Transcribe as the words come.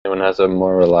has a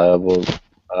more reliable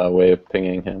way of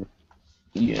pinging him.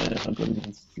 Yeah, I've got him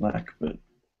on Slack, but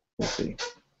we'll see.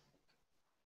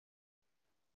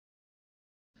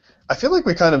 I feel like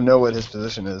we kind of know what his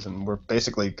position is, and we're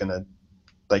basically gonna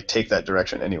like take that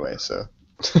direction anyway. So.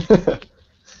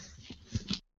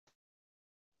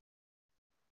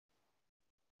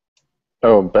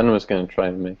 Oh, Ben was going to try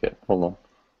and make it. Hold on.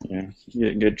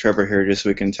 Yeah, get Trevor here just so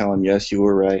we can tell him, yes, you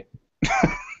were right.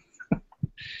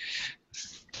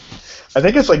 I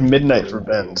think it's like midnight for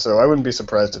Ben, so I wouldn't be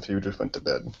surprised if he just went to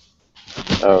bed.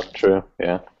 Oh, true.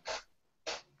 Yeah.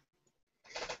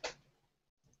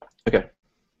 Okay.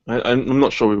 I'm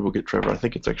not sure we will get Trevor. I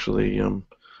think it's actually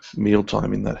meal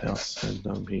time in that house, and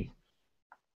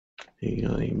he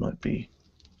might be.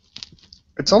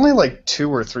 It's only like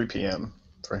 2 or 3 p.m.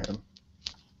 for him.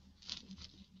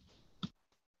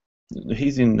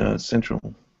 He's in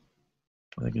Central.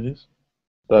 I think it is.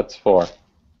 That's 4.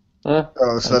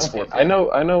 Oh, so that's 4. I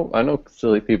know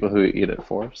silly people who eat at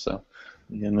 4. So.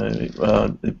 Yeah, no,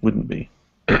 it wouldn't be.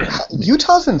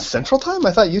 Utah's in Central Time?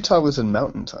 I thought Utah was in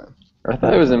Mountain Time. I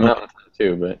thought it was in Mountain Time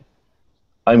too, but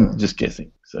I'm just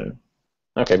guessing. So.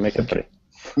 Okay, make it 3.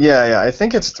 Yeah, I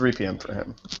think it's 3 p.m. for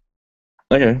him.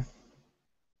 Okay.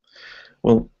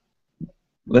 Well,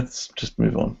 let's just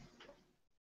move on.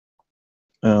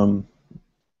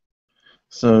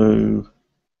 So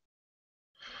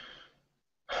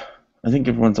I think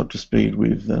everyone's up to speed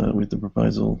with the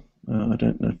proposal. I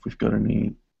don't know if we've got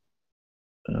any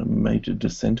major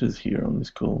dissenters here on this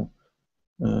call.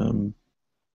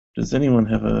 Does anyone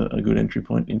have a good entry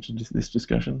point into this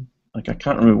discussion? Like, I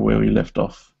can't remember where we left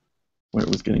off, where it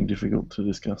was getting difficult to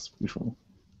discuss before.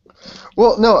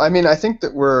 Well, no, I mean, I think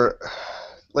that we're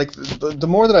like the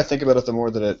more that I think about it, the more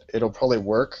that it'll probably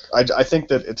work. I think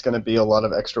that it's going to be a lot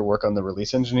of extra work on the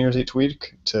release engineers each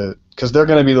week because they're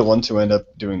going to be the ones who end up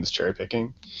doing this cherry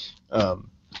picking,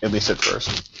 at least at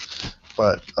first.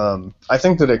 But I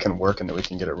think that it can work and that we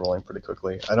can get it rolling pretty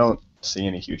quickly. I don't see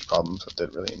any huge problems with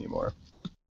it really anymore.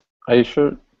 Are you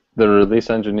sure the release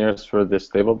engineers for this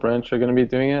stable branch are going to be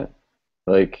doing it?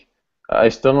 Like, I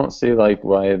still don't see like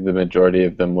why the majority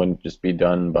of them wouldn't just be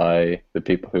done by the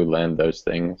people who land those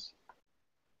things.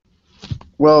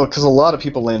 Well, because a lot of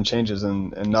people land changes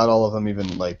and not all of them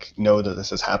even like know that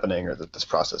this is happening or that this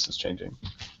process is changing.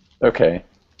 Okay.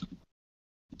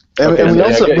 And Okay, we yeah,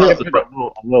 also I get a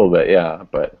little bit, yeah,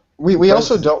 but we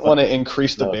also don't want to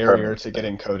increase the barrier to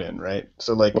getting code in, right?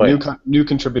 So like Right. new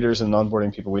contributors and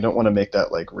onboarding people, we don't want to make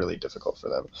that like really difficult for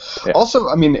them. Yeah. Also,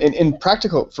 I mean,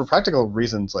 for practical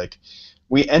reasons, like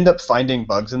we end up finding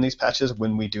bugs in these patches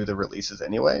when we do the releases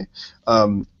anyway.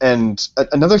 And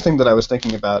another thing that I was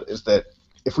thinking about is that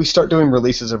if we start doing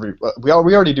releases we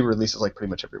already do releases like pretty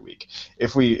much every week.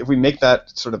 If we make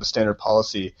that sort of a standard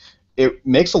policy, it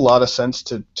makes a lot of sense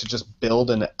to just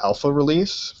build an alpha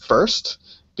release first,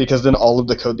 because then all of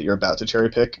the code that you're about to cherry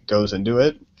pick goes into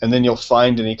it, and then you'll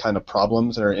find any kind of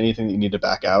problems or anything that you need to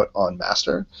back out on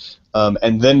master,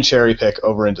 and then cherry pick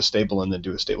over into stable and then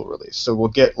do a stable release. So we'll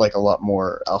get like a lot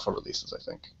more alpha releases, I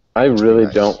think. I really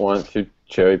nice. don't want to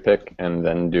cherry pick and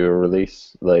then do a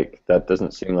release. Like, that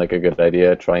doesn't seem like a good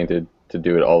idea, trying to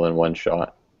do it all in one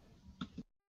shot.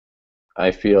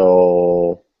 I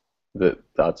feel that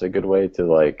that's a good way to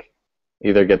like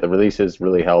either get the releases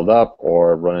really held up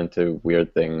or run into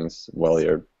weird things while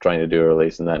you're trying to do a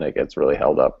release and then it gets really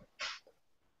held up.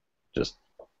 Just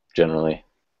generally.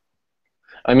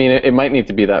 I mean, it might need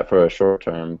to be that for a short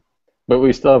term, but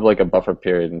we still have like a buffer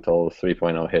period until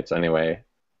 3.0 hits anyway,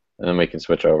 and then we can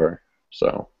switch over.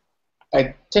 So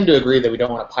I tend to agree that we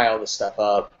don't want to pile this stuff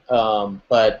up,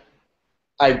 but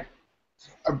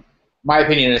my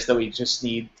opinion is that we just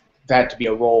need that to be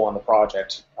a role on the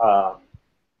project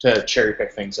to cherry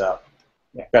pick things up,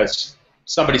 because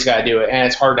somebody's got to do it, and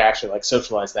it's hard to actually like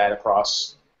socialize that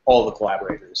across all the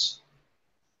collaborators.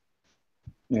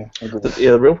 Yeah, I agree.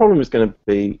 The real problem is going to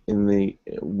be in the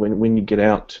when you get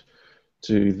out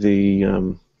to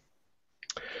the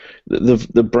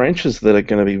branches that are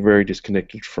going to be very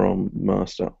disconnected from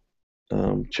master.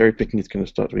 Cherry picking is going to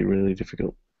start to be really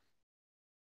difficult,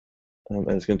 and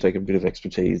it's going to take a bit of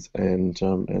expertise and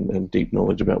deep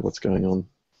knowledge about what's going on.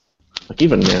 Like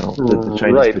even now, the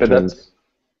changes right, but between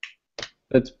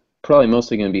that's probably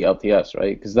mostly going to be LTS,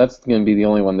 right? Because that's going to be the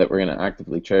only one that we're going to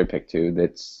actively cherry pick to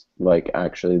that's like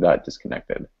actually that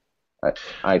disconnected.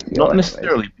 I feel not anyways.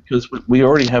 necessarily, because we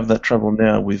already have that trouble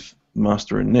now with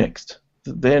master and next.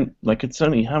 Then, like, it's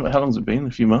only how long's it been?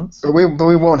 A few months. But we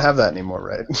won't have that anymore,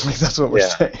 right? Like that's what we're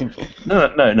saying.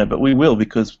 No, but we will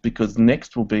because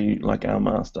next will be like our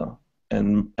master,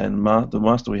 and the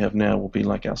master we have now will be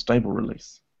like our stable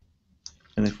release,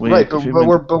 And if we Right, but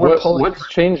we're pulling. What's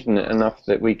changed enough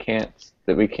that we can't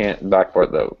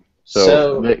backport though?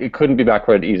 So It couldn't be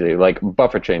backported easily. Like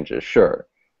buffer changes, sure.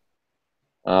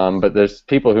 But there's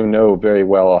people who know very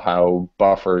well how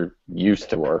buffer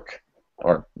used to work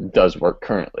or does work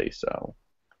currently. So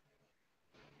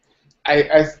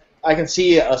I can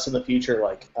see us in the future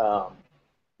like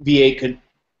V8 could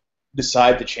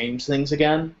decide to change things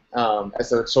again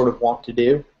as they're sort of want to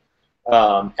do,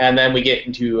 and then we get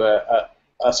into a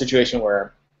situation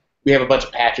where we have a bunch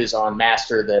of patches on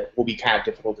master that will be kind of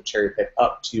difficult to cherry pick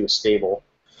up to a stable,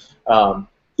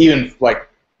 even like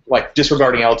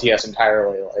disregarding LTS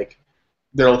entirely. Like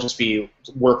there'll just be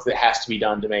work that has to be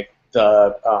done to make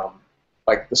the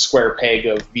like the square peg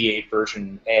of V8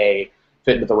 version A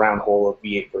fit into the round hole of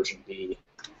V8 version B.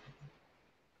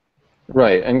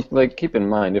 right, and like keep in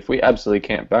mind if we absolutely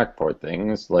can't backport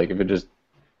things, like if it just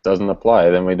doesn't apply,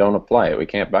 then we don't apply it. We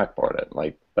can't backport it.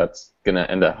 Like that's gonna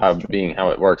end up being how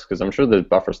it works. Because I'm sure there's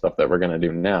buffer stuff that we're gonna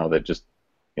do now that just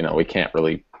we can't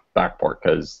really backport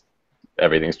because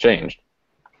everything's changed.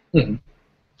 Mm-hmm.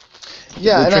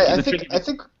 Yeah, and I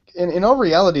think in all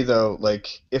reality though,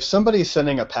 like if somebody's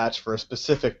sending a patch for a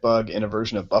specific bug in a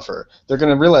version of buffer, they're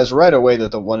going to realize right away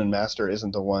that the one in master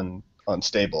isn't the one on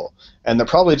stable, and they're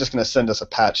probably just going to send us a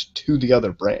patch to the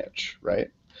other branch, right?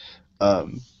 I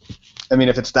mean,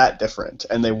 if it's that different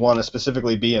and they want to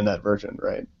specifically be in that version,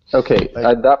 right? Okay,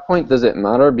 at that point, does it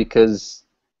matter? Because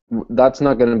that's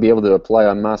not going to be able to apply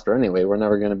on master anyway. We're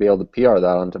never going to be able to PR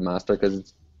that onto master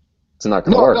because it's not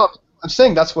going to work. No, I'm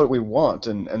saying that's what we want,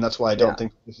 and that's why I don't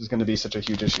think this is going to be such a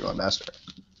huge issue on master.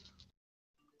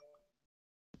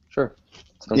 Sure.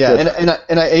 Yeah,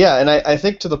 and I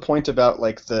think to the point about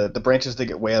like the branches that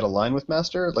get way out of line with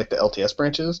master, like the LTS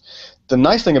branches, the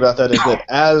nice thing about that is that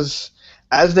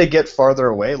as they get farther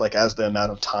away, like as the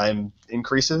amount of time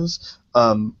increases,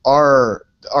 our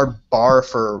bar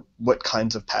for what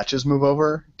kinds of patches move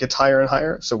over gets higher and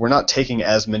higher. So we're not taking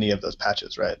as many of those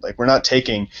patches, right? Like we're not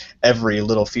taking every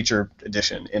little feature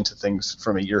addition into things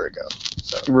from a year ago.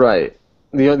 So. Right.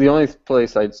 The only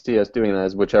place I'd see us doing that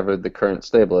is whichever the current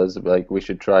stable is. Like we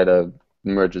should try to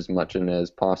merge as much in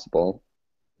as possible,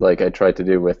 like I tried to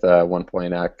do with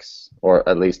 1.x, or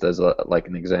at least as like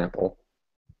an example.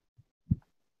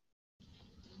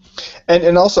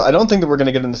 And also, I don't think that we're going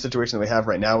to get in the situation that we have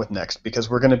right now with Next, because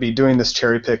we're going to be doing this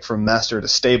cherry pick from master to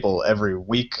stable every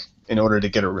week in order to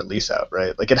get a release out,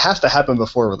 right? Like, it has to happen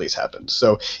before release happens.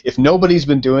 So if nobody's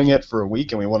been doing it for a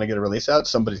week and we want to get a release out,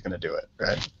 somebody's going to do it,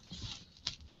 right?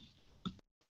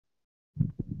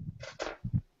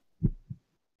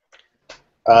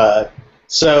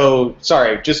 So,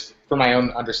 sorry, just for my own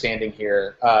understanding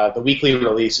here, the weekly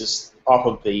release is off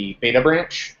of the beta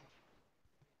branch?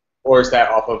 Or is that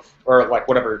off of, or like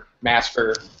whatever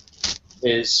master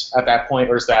is at that point,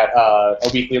 or is that a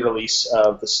weekly release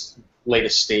of the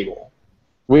latest stable?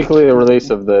 Weekly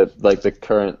release of the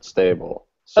current stable.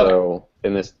 So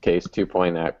in this case,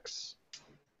 2.x.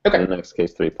 Okay. In the next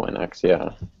case, 3.x. Yeah.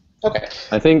 Okay.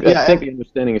 I think the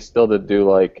understanding is still to do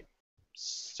like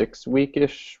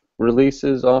 6-week-ish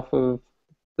releases off of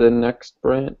the next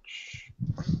branch.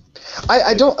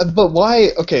 I don't. But why?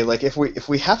 Okay, like if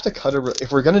we have to cut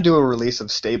if we're going to do a release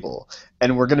of stable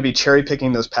and we're going to be cherry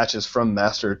picking those patches from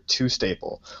master to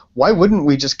stable, why wouldn't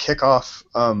we just kick off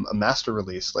a master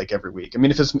release like every week? I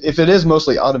mean, if it is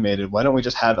mostly automated, why don't we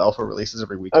just have alpha releases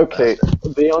every week? Okay.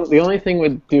 The only thing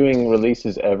with doing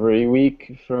releases every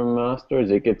week from master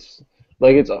is it gets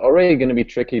like it's already going to be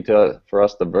tricky for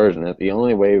us to version it. The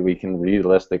only way we can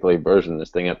realistically version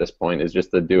this thing at this point is just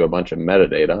to do a bunch of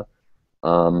metadata.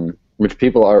 Which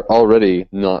people are already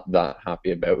not that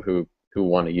happy about who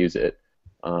want to use it.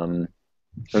 And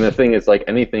the thing is, like,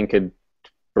 anything could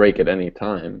break at any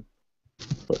time.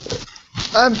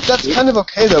 That's kind of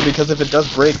okay, though, because if it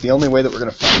does break, the only way that we're going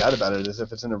to find out about it is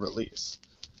if it's in a release.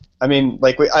 I mean,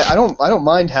 like, I don't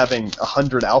mind having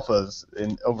 100 alphas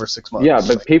in over 6 months. Yeah,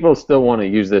 but people still want to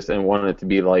use this and want it to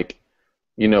be like,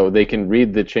 they can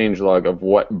read the changelog of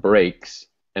what breaks,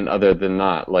 and other than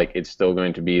that, like, it's still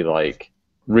going to be, like,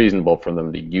 reasonable for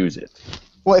them to use it.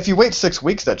 Well, if you wait 6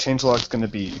 weeks, that changelog is going to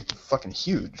be fucking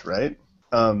huge, right?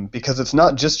 Because it's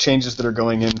not just changes that are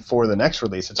going in for the next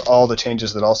release, it's all the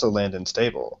changes that also land in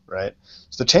stable, right?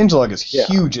 So the changelog is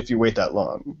huge if you wait that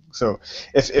long. So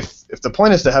if the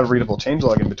point is to have a readable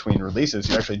changelog in between releases,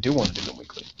 you actually do want to do them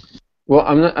weekly. Well,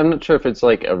 I'm not sure if it's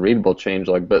like a readable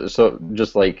changelog, but so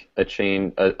just like a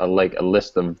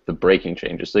list of the breaking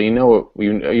changes. So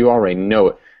you already know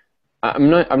it.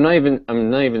 I'm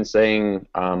not even saying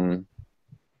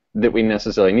that we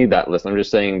necessarily need that list. I'm just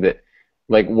saying that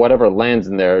like whatever lands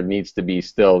in there needs to be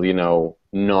still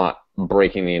not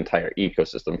breaking the entire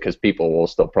ecosystem because people will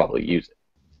still probably use it.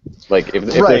 Like if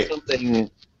Right. there's something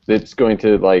that's going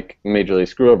to like majorly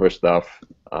screw over stuff,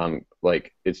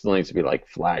 like it still needs to be like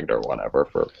flagged or whatever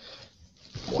for.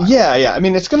 Yeah. I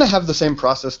mean, it's going to have the same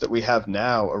process that we have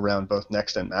now around both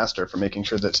Next and Master for making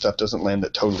sure that stuff doesn't land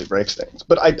that totally breaks things.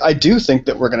 But I do think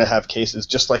that we're going to have cases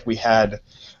just like we had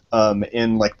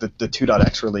in like the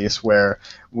 2.x release where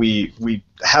we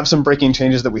have some breaking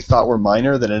changes that we thought were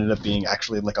minor that ended up being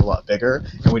actually like a lot bigger,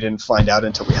 and we didn't find out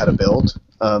until we had a build.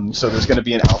 So there's going to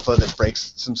be an alpha that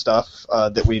breaks some stuff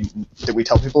that we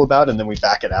tell people about, and then we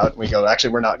back it out and we go,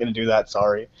 actually, we're not going to do that.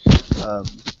 Sorry.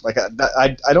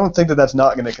 I don't think that that's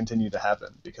not going to continue to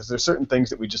happen because there's certain things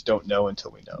that we just don't know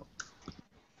until we know.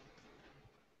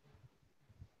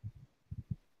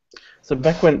 So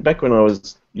back when I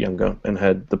was younger and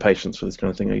had the patience for this kind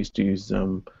of thing, I used to use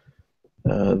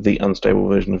the unstable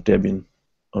version of Debian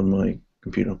on my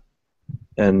computer,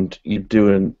 and you'd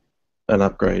do an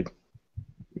upgrade,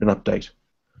 an update,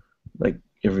 like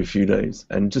every few days,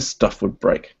 and just stuff would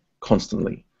break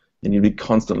constantly, and you'd be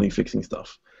constantly fixing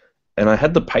stuff. And I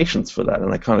had the patience for that,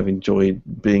 and I kind of enjoyed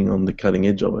being on the cutting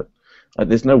edge of it.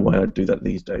 There's no way I'd do that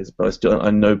these days, but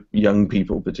I know young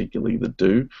people particularly that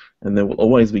do, and there will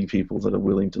always be people that are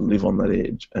willing to live on that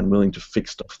edge and willing to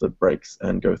fix stuff that breaks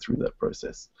and go through that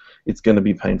process. It's going to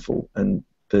be painful, and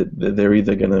they're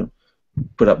either going to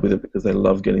put up with it because they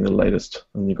love getting the latest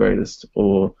and the greatest,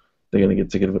 or they're going to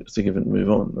get sick of it and move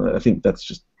on. I think that's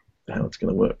just how it's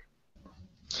going to work.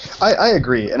 I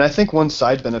agree, and I think one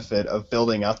side benefit of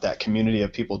building out that community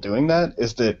of people doing that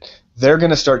is that they're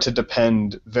going to start to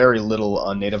depend very little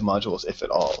on native modules, if at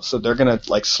all. So they're going to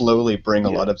like slowly bring a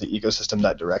lot of the ecosystem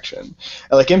that direction.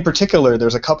 And, like in particular,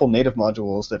 there's a couple native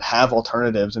modules that have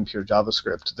alternatives in pure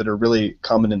JavaScript that are really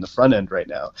common in the front end right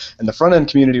now. And the front end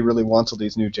community really wants all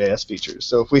these new JS features.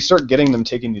 So if we start getting them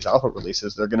taking these alpha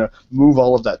releases, they're going to move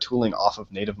all of that tooling off of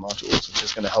native modules, which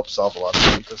is going to help solve a lot of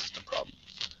the ecosystem problems.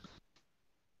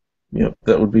 Yep,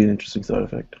 that would be an interesting side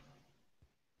effect.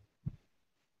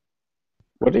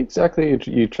 What exactly are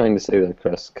you trying to say there,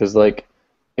 Chris? Because like,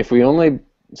 if for versioning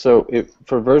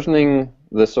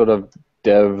the sort of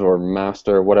dev or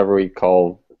master, whatever we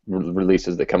call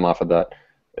releases that come off of that,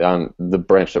 the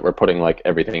branch that we're putting like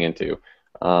everything into,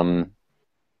 and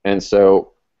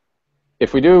so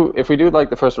if we do like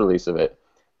the first release of it,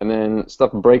 and then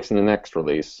stuff breaks in the next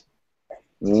release,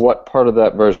 what part of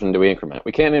that version do we increment?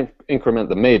 We can't increment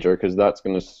the major because that's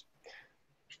going to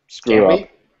screw up.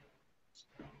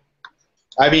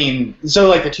 I mean, so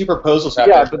like the two proposals have.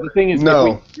 Yeah, but the thing is, no.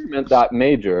 If we increment that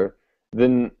major,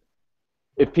 then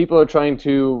if people are trying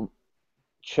to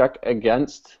check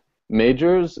against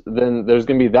majors, then there's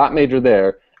going to be that major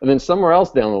there, and then somewhere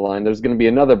else down the line, there's going to be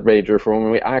another major for when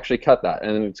we actually cut that,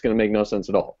 and it's going to make no sense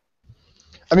at all.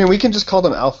 I mean, we can just call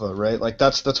them alpha, right? Like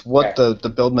that's what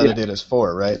the build metadata is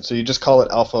for, right? So you just call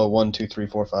it alpha 1, 2, 3,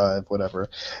 4, 5, whatever.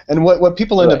 And what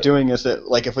people end up doing is that,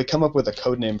 like, if we come up with a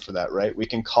code name for that, right, we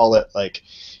can call it like,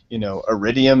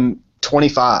 Iridium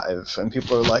 25, and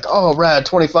people are like, oh, rad,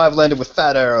 25 landed with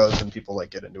fat arrows, and people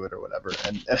like get into it or whatever.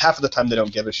 And half of the time they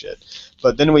don't give a shit.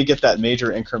 But then we get that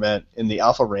major increment in the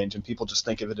alpha range, and people just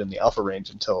think of it in the alpha range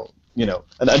until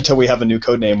we have a new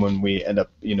code name when we end up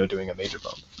doing a major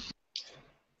bump.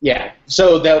 Yeah,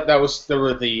 so there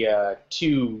were the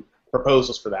two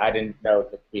proposals for that. I didn't know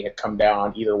that we had come down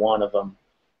on either one of them.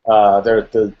 They're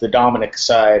the Dominic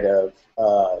side of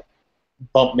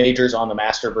bump majors on the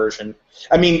master version.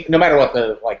 I mean, no matter what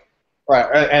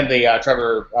and the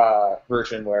Trevor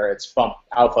version where it's bump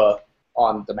alpha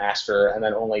on the master and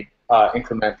then only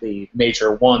increment the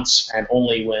major once and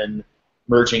only when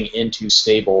merging into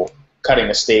stable, cutting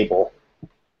a stable.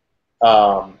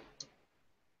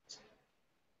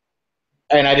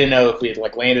 And I didn't know if we had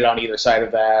landed on either side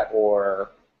of that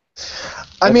or.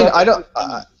 I mean, I don't.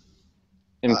 I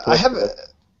have.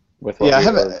 With what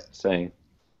you were saying.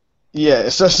 Yeah.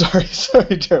 So sorry,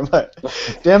 Jeremiah.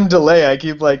 Damn delay. I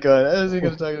keep going. Is he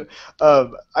gonna talk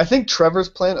about? I think Trevor's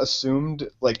plan assumed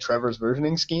Trevor's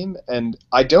versioning scheme, and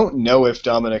I don't know if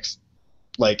Dominic's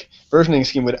versioning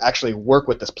scheme would actually work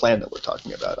with this plan that we're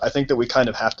talking about. I think that we kind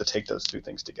of have to take those two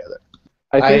things together.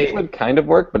 I think it would kind of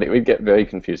work, but it would get very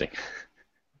confusing.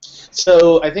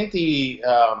 So I think the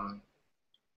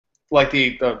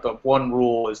one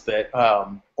rule is that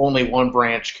only one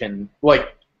branch can,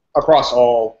 across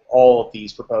all of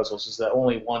these proposals, is that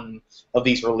only one of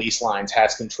these release lines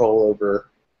has control over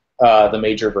the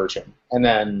major version, and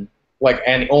then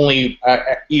and only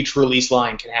each release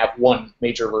line can have one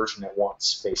major version at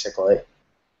once, basically.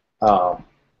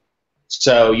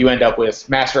 So you end up with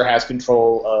master has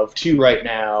control of 2 right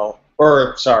now,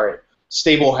 or sorry.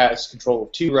 Stable has control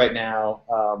of 2 right now.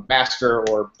 Master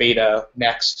or Beta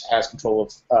next has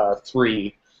control of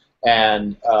 3,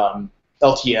 and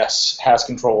LTS has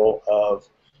control of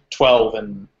 12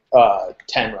 and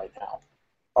 10 right now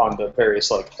on the various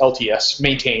like LTS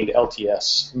maintained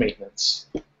LTS maintenance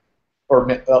or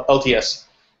LTS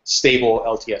stable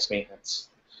LTS maintenance.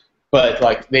 But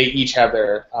like they each have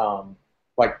their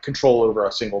like control over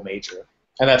a single major,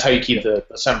 and that's how you keep the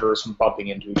sembers from bumping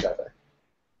into each other.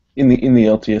 In the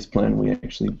LTS plan, we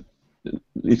actually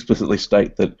explicitly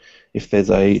state that if there's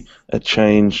a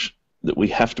change that we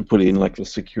have to put in, like the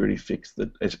security fix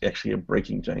that is actually a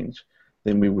breaking change,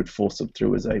 then we would force it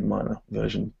through as a minor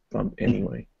version bump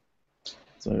anyway.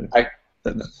 So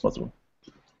that's possible.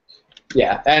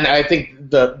 Yeah, and I think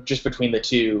just between the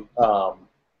two,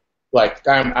 like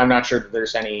I'm not sure that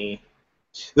there's any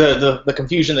the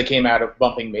confusion that came out of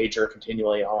bumping major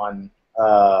continually on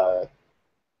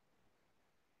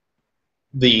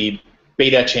the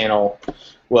beta channel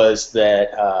was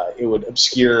that it would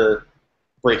obscure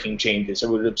breaking changes. It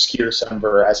would obscure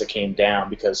Semver as it came down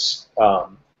because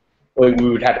we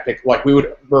would have to pick, like we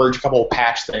would merge a couple of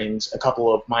patch things, a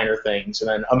couple of minor things, and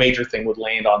then a major thing would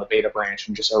land on the beta branch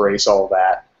and just erase all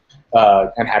that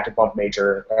and have to bump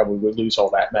major, and we would lose all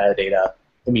that metadata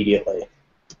immediately.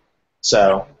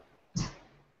 So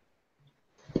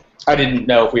I didn't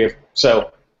know if we have,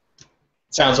 so it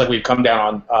sounds like we've come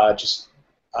down on just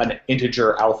an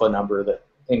integer alpha number that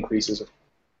increases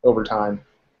over time.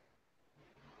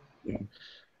 Yeah.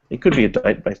 It could be a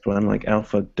date-based one, like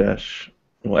alpha dot,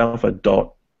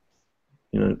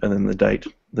 and then the date,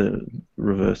 the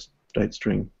reverse date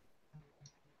string,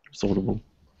 sortable.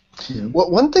 Yeah. Well,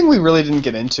 one thing we really didn't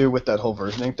get into with that whole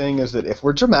versioning thing is that if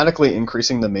we're dramatically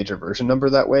increasing the major version number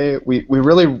that way, we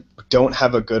really don't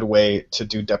have a good way to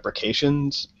do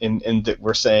deprecations in that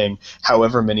we're saying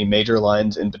however many major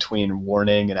lines in between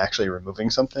warning and actually removing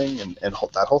something and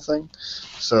that whole thing.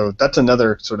 So that's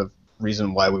another sort of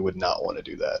reason why we would not want to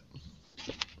do that.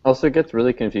 Also, it gets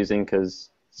really confusing because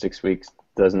 6 weeks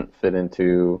doesn't fit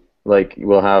into, like,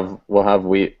 we'll have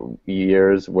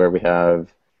years where we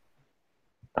have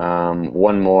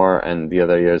one more, and the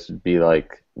other years would be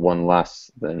like one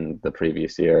less than the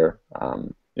previous year.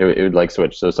 It would like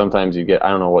switch. So sometimes you get, I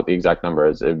don't know what the exact number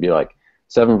is. It would be like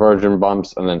 7 version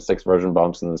bumps, and then 6 version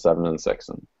bumps, and then 7 and 6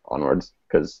 and onwards.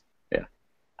 Because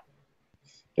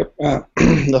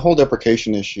the whole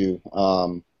deprecation issue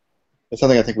is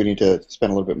something I think we need to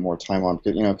spend a little bit more time on.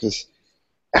 Because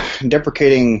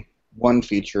deprecating one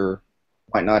feature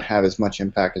might not have as much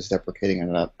impact as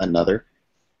deprecating another.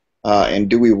 And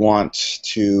do we want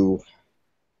to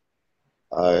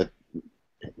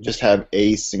just have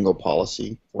a single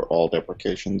policy for all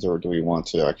deprecations, or do we want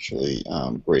to actually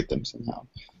grade them somehow?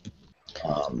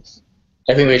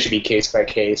 I think they should be case by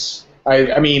case.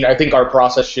 I mean, I think our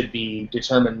process should be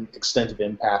determine extent of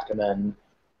impact and then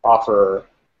offer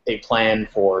a plan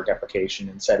for deprecation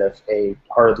instead of a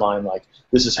hard line like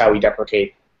this is how we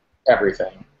deprecate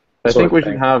everything. I think we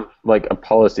should have like a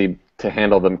policy to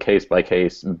handle them case by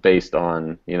case based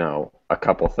on a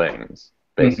couple things.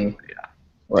 Basically, yeah.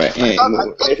 Right.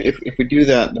 And if we do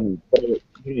that, then what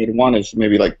we need one is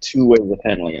maybe like 2 ways of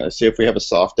handling it. Say if we have a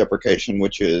soft deprecation,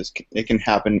 which is it can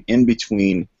happen in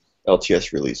between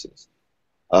LTS releases.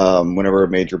 Whenever a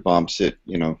major bumps,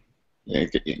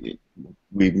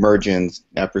 we merge in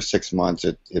after 6 months.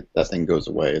 That thing goes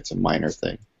away. It's a minor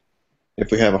thing. If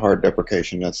we have a hard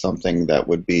deprecation, that's something that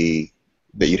would be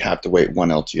that you'd have to wait 1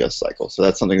 LTS cycle. So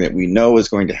that's something that we know is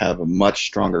going to have a much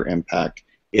stronger impact.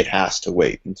 It has to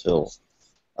wait until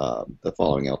the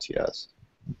following LTS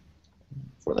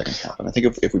before that can happen. I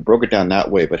think if we broke it down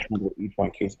that way, but handle each one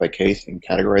case by case and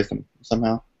categorize them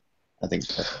somehow, I think.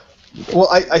 Well,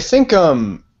 I think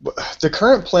the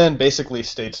current plan basically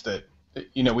states that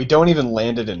we don't even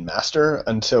land it in master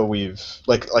until we've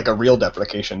like a real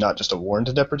deprecation, not just a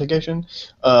warned deprecation.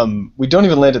 We don't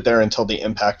even land it there until the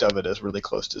impact of it is really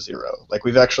close to 0. Like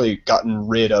we've actually gotten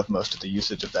rid of most of the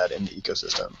usage of that in the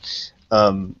ecosystem.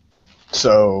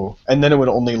 And then it would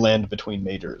only land between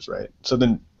majors, right? So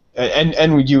then,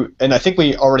 and I think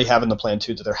we already have in the plan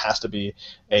too that there has to be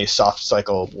a soft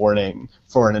cycle warning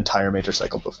for an entire major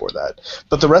cycle before that.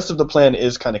 But the rest of the plan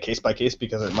is kind of case by case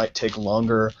because it might take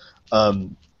longer.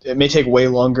 It may take way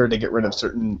longer to get rid of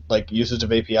certain like usage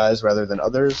of APIs rather than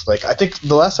others. Like I think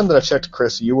the last time that I checked,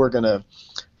 Chris, you were gonna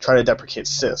try to deprecate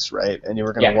sys, right? And you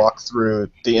were gonna walk through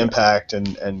the impact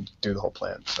and do the whole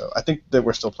plan. So I think that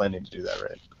we're still planning to do that,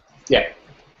 right? Yeah.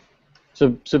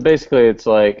 So basically, it's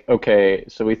like, okay,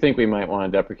 so we think we might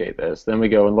want to deprecate this. Then we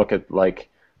go and look at like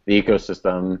the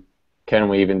ecosystem can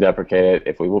we even deprecate it?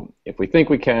 If we think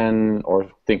we can,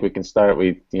 or think we can start,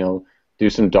 we do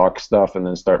some doc stuff and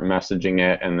then start messaging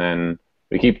it, and then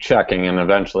we keep checking, and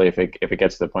eventually, if it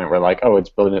gets to the point where like, oh, it's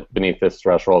beneath this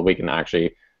threshold, we can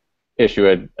actually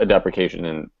issue a deprecation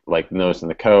and like notice in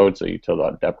the code, so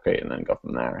util.deprecate, and then go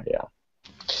from there. Yeah.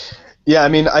 Yeah, I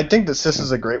mean, I think that sys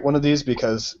is a great one of these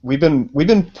because we've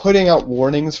been putting out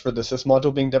warnings for the sys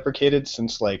module being deprecated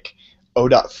since like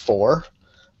 0.4,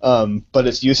 but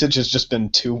its usage has just been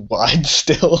too wide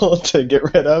still to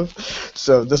get rid of.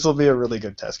 So this will be a really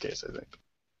good test case, I think.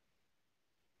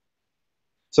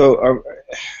 So,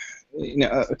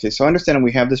 okay. So I understand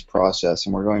we have this process,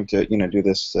 and we're going to, do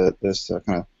this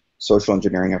kind of social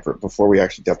engineering effort before we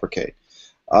actually deprecate.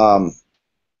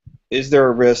 Is there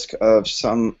a risk of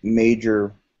some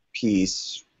major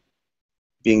piece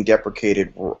being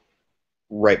deprecated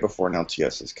right before an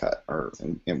LTS is cut,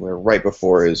 and where right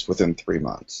before is within 3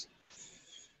 months?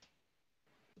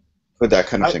 Could that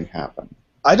kind of thing happen?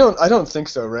 I don't think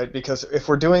so, right? Because if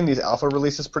we're doing these alpha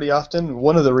releases pretty often,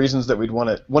 one of the ways that we'd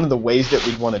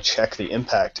want to check the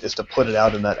impact is to put it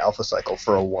out in that alpha cycle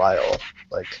for a while,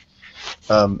 like.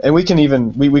 And we could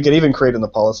even create in the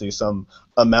policy some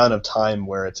amount of time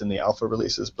where it's in the alpha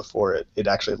releases before it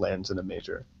actually lands in a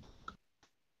major.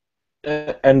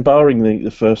 And barring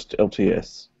the first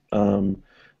LTS,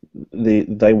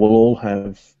 they will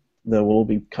all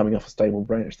be coming off a stable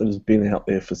branch that has been out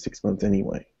there for 6 months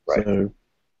anyway. Right. So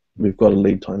we've got a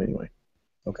lead time anyway.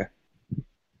 Okay.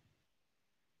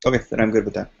 Okay, then I'm good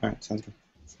with that. All right, sounds good.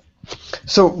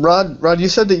 So, Rod, you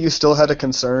said that you still had a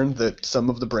concern that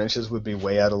some of the branches would be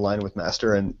way out of line with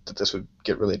master and that this would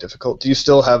get really difficult. Do you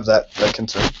still have that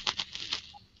concern?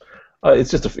 It's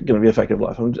just going to be a fact of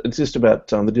life. It's just about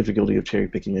the difficulty of cherry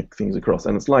picking things across,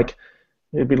 and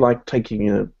it'd be like taking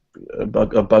a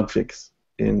bug fix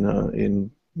in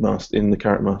the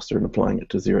current master and applying it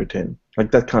to 0.10. Like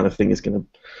that kind of thing is going to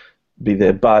be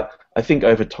there, but I think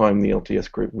over time the LTS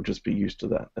group will just be used to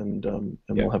that, and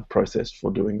we'll have a process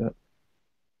for doing that.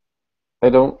 I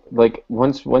don't like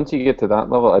once you get to that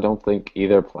level, I don't think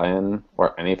either plan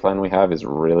or any plan we have is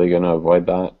really going to avoid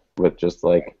that with just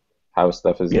like how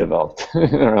stuff is developed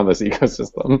around this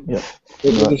ecosystem. Yeah,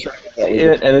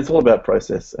 and it's all about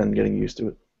process and getting used to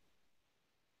it.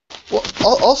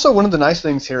 Well, also one of the nice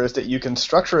things here is that you can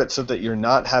structure it so that you're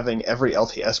not having every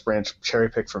LTS branch cherry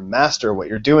pick from master. What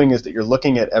you're doing is that you're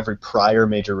looking at every prior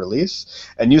major release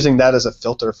and using that as a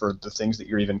filter for the things that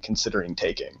you're even considering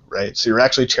taking, right? So you're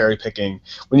actually cherry picking.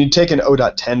 When you take an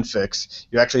 0.10 fix,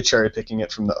 you're actually cherry picking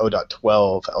it from the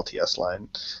 0.12 LTS line.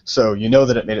 So you know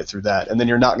that it made it through that, and then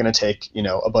you're not going to take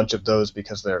a bunch of those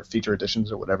because they're feature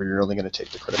additions or whatever. You're only going to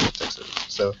take the critical fixes.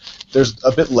 So there's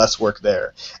a bit less work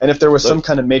there. And if there was some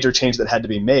kind of major change that had to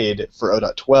be made for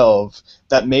 0.12,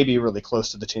 that may be really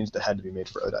close to the change that had to be made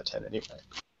for 0.10 anyway.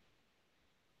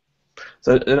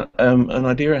 So an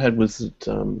idea I had was that,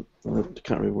 I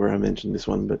can't remember where I mentioned this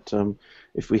one, but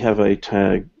if we have a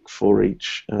tag for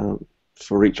each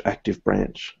active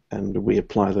branch and we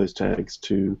apply those tags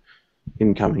to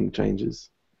incoming changes,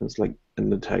 it's like,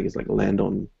 and the tag is like land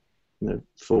on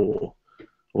 4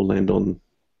 or land on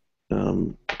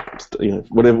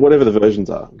whatever the versions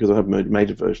are, because I have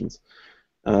major versions,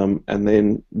 and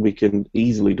then we can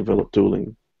easily develop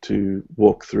tooling to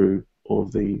walk through all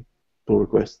of the pull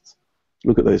requests,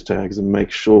 look at those tags, and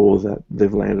make sure that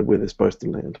they've landed where they're supposed to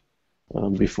land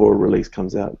before a release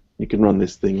comes out. You can run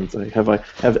this thing and say,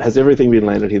 has everything been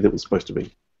landed here that was supposed to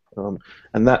be?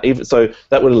 And that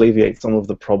would alleviate some of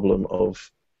the problem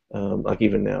of like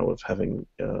even now of having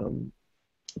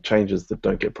changes that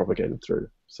don't get propagated through.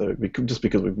 So just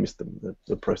because we've missed them,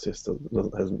 the process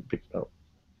hasn't picked up.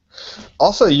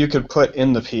 Also, you could put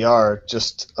in the PR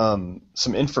just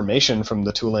some information from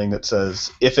the tooling that says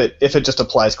if it just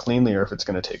applies cleanly or if it's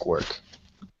going to take work.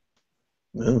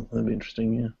 Oh, that'd be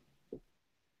interesting, yeah.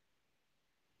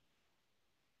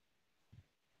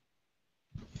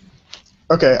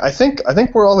 Okay, I think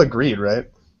we're all agreed, right?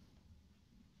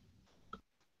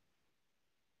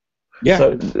 Yeah.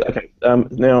 So, okay.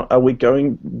 Now, are we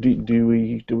going? Do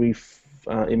we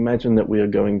imagine that we are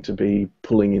going to be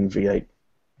pulling in V8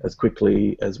 as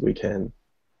quickly as we can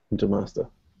into master?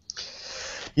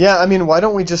 Yeah, I mean, why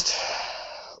don't we just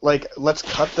let's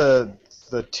cut the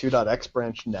 2.x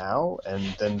branch now and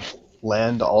then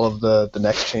land all of the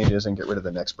next changes and get rid of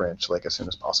the next branch as soon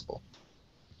as possible.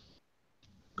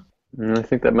 I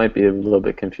think that might be a little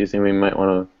bit confusing. We might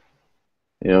want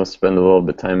to spend a little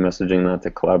bit of time messaging that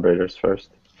to collaborators first.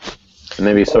 And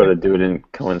maybe sort of do it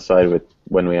and coincide with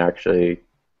when we actually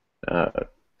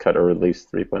cut or release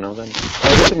 3.0 then.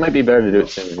 I guess it might be better to do it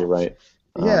soon, you're right.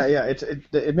 Yeah, yeah,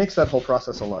 it makes that whole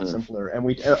process a lot simpler, and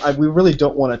we really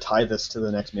don't want to tie this to the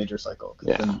next major cycle,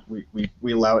 because then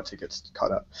we allow it to get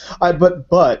caught up.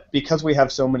 But because we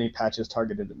have so many patches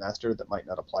targeted at master that might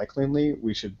not apply cleanly,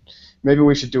 maybe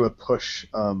we should do a push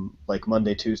like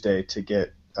Monday, Tuesday to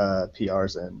get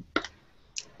PRs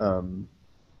in,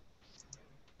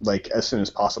 like as soon as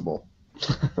possible.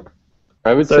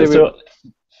 I would say So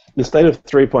the state of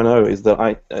 3.0 is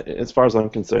that as far as I'm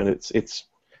concerned,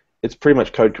 it's pretty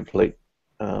much code complete.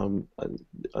 The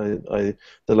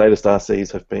latest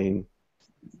RCs have been,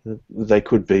 they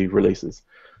could be releases,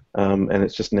 and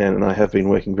it's just Nan and I have been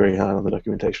working very hard on the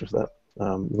documentation for that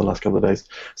the last couple of days.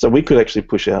 So we could actually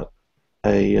push out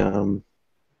a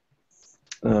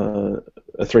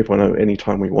 3.0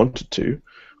 anytime we wanted to.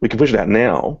 We can push it out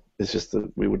now. It's just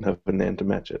that we wouldn't have a Nan to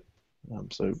match it.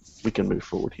 So we can move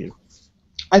forward here.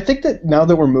 I think that now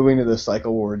that we're moving to this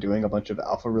cycle where we're doing a bunch of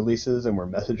alpha releases and we're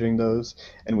messaging those,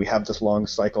 and we have this long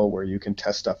cycle where you can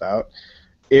test stuff out,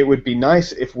 it would be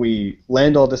nice if we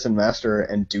land all this in master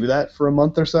and do that for a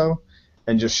month or so,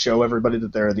 and just show everybody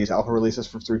that there are these alpha releases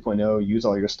for 3.0, use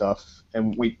all your stuff,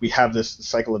 and we have this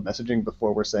cycle of messaging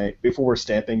before we're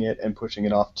stamping it and pushing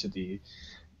it off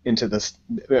into this,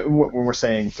 when we're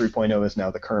saying 3.0 is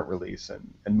now the current release,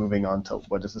 and moving on to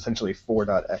what is essentially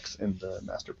 4.x in the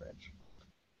master branch.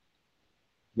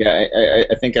 Yeah,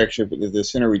 I think actually the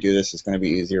sooner we do this, it's going to be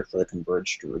easier for the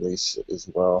Converge to release as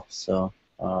well. So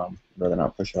rather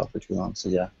not push it off for too long. So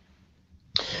yeah.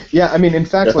 Yeah, I mean, in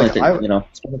fact, definitely like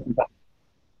think,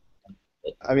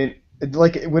 I mean,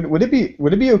 like, would it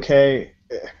be okay?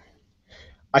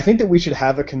 I think that we should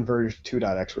have a Converge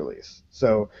 2.x release.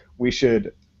 So we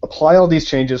should apply all these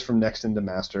changes from next into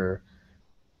master,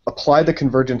 apply the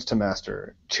convergence to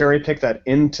master, cherry pick that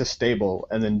into stable,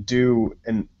 and then do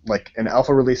an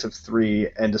alpha release of 3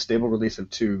 and a stable release of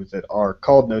 2 that are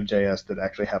called Node.js that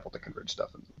actually have all the converge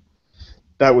stuff in them.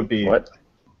 That would be what?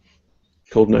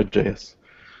 Called Node.js.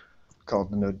 Called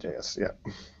the Node.js, yeah.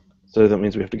 So that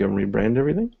means we have to go and rebrand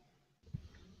everything?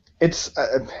 It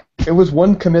was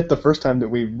one commit the first time that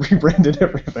we rebranded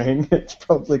everything. It's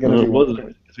probably going to be one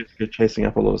commit. We have to go chasing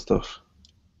up a lot of stuff.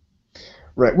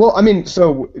 Right. Well, I mean,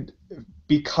 so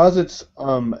because it's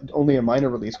only a minor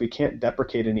release, we can't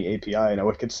deprecate any API, and I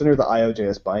would consider the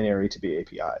IOJS binary to be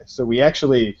API. So we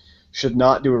actually should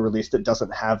not do a release that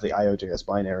doesn't have the IOJS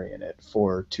binary in it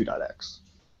for 2.x.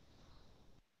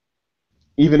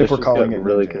 Even if we're calling it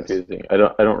really Node.js. confusing. I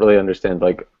don't really understand.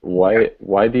 Like, why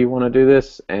do you want to do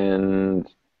this? And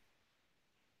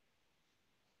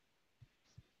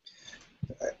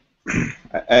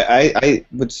I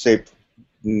would say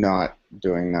not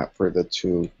doing that for the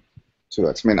 2x.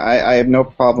 I mean, I have no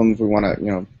problem if we want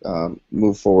to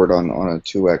move forward on a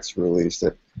 2x release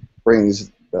that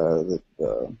brings the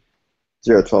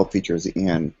 0.12 features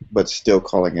in, but still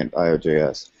calling it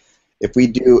IOJS. If we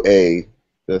do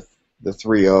the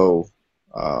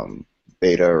 3.0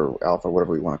 beta or alpha,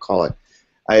 whatever we want to call it,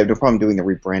 I have no problem doing the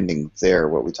rebranding there.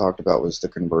 What we talked about was the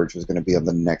Converge was going to be on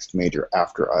the next major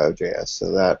after IOJS,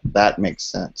 so that makes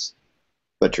sense.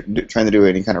 But trying to do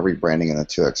any kind of rebranding in the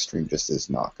 2x stream just is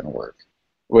not going to work.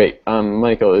 wait,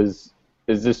 Michael, is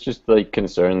this just like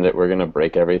concern that we're gonna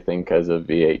break everything because of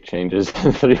V8 changes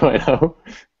in 3.0?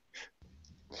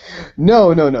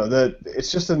 No.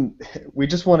 It's just we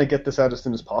just want to get this out as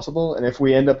soon as possible, and if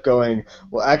we end up going,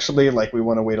 well, actually, like, we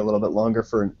want to wait a little bit longer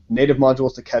for native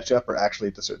modules to catch up, or actually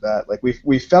this or that, like,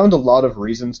 we've found a lot of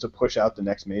reasons to push out the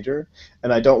next major,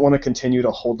 and I don't want to continue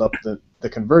to hold up the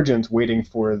convergence waiting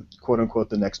for, quote-unquote,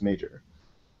 the next major.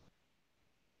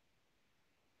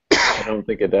 I don't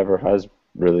think it ever has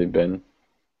really been.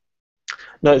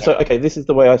 No, so, okay, this is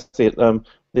the way I see it. The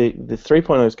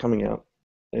 3.0 is coming out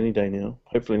any day now,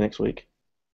 hopefully next week.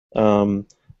 And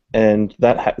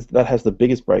that has the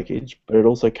biggest breakage, but it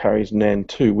also carries NAND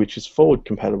 2, which is forward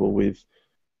compatible with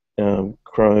V8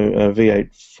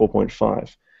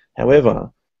 4.5.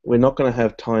 However, we're not going to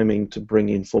have timing to bring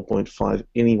in 4.5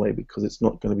 anyway, because it's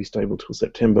not going to be stable till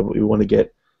September, but we want to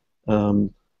get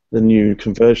the new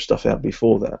Converge stuff out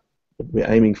before that.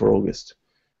 We're aiming for August,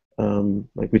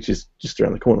 which is just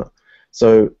around the corner.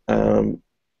 So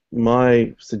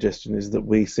my suggestion is that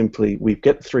we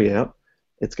get 3 out.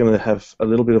 It's going to have a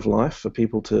little bit of life for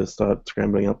people to start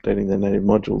scrambling, updating their native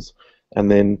modules, and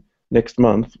then next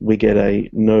month we get a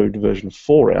Node version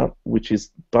 4 out, which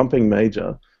is bumping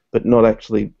major, but not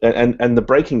actually. And the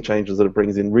breaking changes that it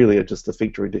brings in really are just the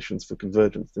feature additions for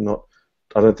convergence. They're not.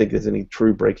 I don't think there's any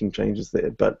true breaking changes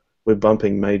there, but we're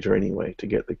bumping major anyway to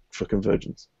get for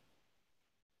convergence.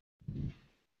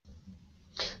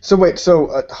 So wait,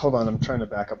 hold on, I'm trying to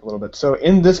back up a little bit. So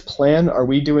in this plan, are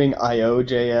we doing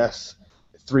IO.js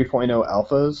 3.0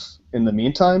 alphas in the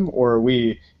meantime, or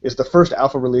is the first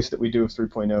alpha release that we do of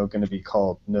 3.0 going to be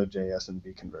called Node.js and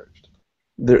be converged?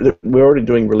 We're already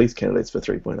doing release candidates for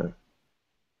 3.0.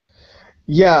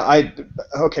 Yeah,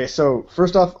 okay. So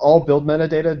first off, all build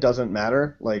metadata doesn't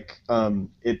matter. Like,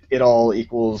 it all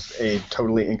equals a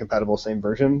totally incompatible same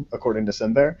version according to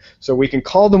Semver. So we can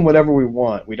call them whatever we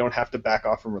want. We don't have to back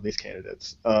off from release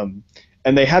candidates.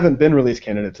 And they haven't been release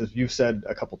candidates, as you've said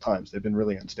a couple times. They've been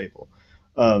really unstable.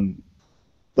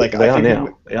 Like They I are think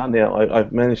now. They are now.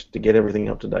 I've managed to get everything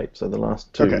up to date. So the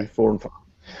last two, Okay. 4 and 5.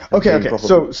 Okay.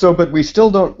 So, but we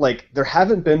still don't there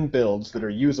haven't been builds that are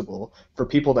usable for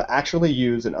people to actually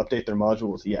use and update their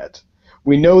modules yet.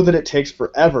 We know that it takes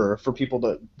forever for people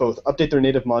to both update their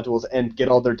native modules and get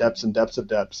all their depths and depths of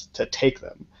depths to take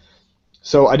them.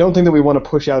 So I don't think that we want to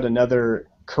push out another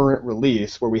current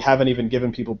release where we haven't even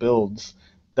given people builds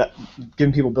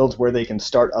where they can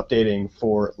start updating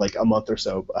for like a month or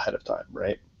so ahead of time,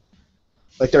 right?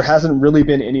 Like, there hasn't really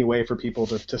been any way for people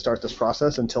to start this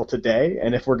process until today.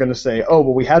 And if we're going to say, oh,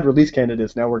 well, we had release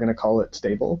candidates, now we're going to call it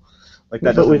stable, like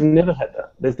that But we've doesn't... never had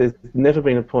that. There's never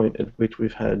been a point at which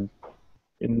we've had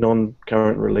in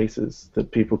non-current releases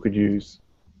that people could use.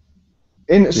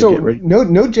 And so get ready.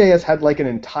 Node.js had like an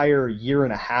entire year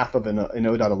and a half of an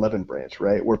 0.11 branch,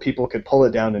 right, where people could pull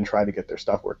it down and try to get their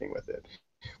stuff working with it.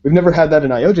 We've never had that in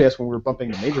IOJS when we were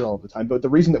bumping the major all the time, but the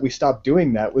reason that we stopped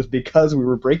doing that was because we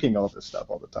were breaking all this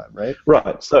stuff all the time, right?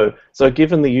 Right. So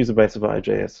given the user base of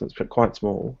IOJS, it's quite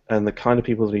small, and the kind of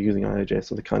people that are using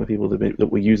IOJS are the kind of people that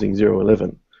were using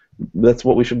 0.11, that's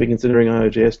what we should be considering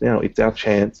IOJS now. It's our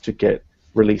chance to get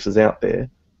releases out there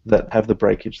that have the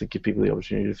breakage that give people the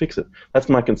opportunity to fix it. That's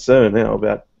my concern now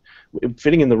about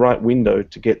fitting in the right window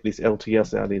to get this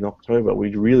LTS out in October.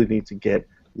 We really need to get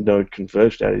Node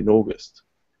converged out in August.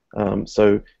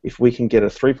 So if we can get a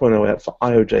 3.0 out for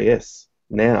IOJS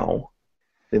now,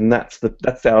 then that's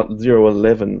our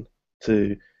 0.11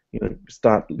 to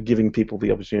start giving people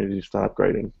the opportunity to start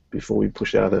upgrading before we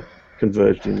push out a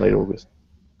converged in late August.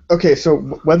 Okay, so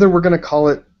whether we're going to call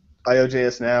it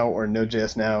IOJS now or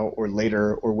Node.js now or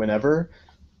later or whenever,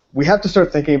 we have to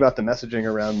start thinking about the messaging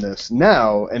around this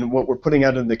now and what we're putting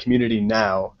out in the community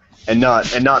now, and not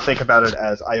think about it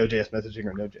as IOJS messaging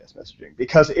or Node.js messaging.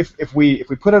 Because if we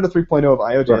put out a 3.0 of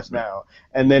IOJS now,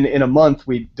 and then in a month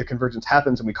the convergence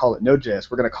happens and we call it Node.js,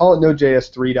 we're going to call it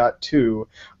Node.js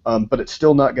 3.2, but it's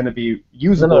still not going to be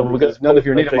usable because none of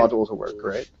your native modules will work,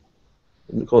 right?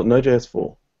 We call it Node.js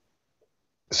 4.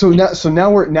 So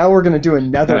now we're going to do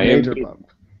another major bump.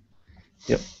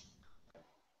 Yep.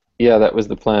 Yeah, that was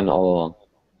the plan all along.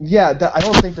 Yeah, I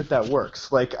don't think that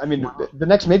works. Like, I mean, the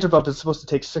next major bump is supposed to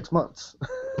take 6 months.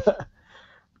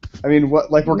 I mean,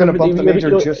 what? Like, we're going to bump the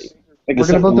major just. We're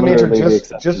going to bump the major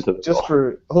just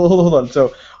for. Hold on.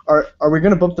 So, are we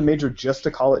going to bump the major just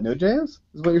to call it Node.js?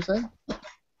 Is what you're saying?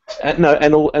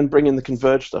 And bring in the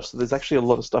converged stuff. So there's actually a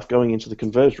lot of stuff going into the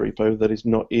converged repo that is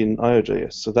not in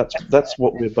IOJS. So that's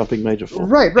what we're bumping major for.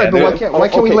 Right. But why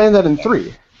can't we land that in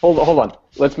 3? Hold on.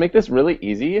 Let's make this really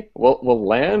easy. We'll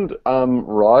land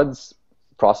Rod's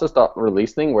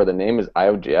process.release thing where the name is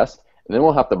IOJS, and then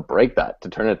we'll have to break that to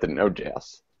turn it to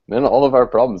Node.js. And then all of our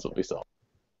problems will be solved.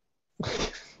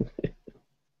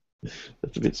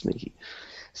 That's a bit sneaky.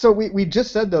 So we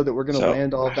just said, though, that we're going to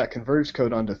land all of that converged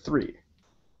code onto 3.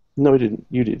 No, we didn't.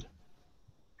 You did.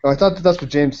 Oh, I thought that's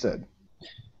what James said.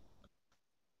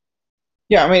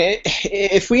 Yeah, I mean,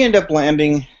 if we end up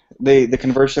landing the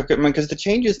converged equipment, because the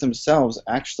changes themselves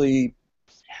actually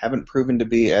haven't proven to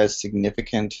be as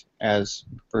significant as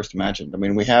first imagined. I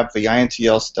mean, we have the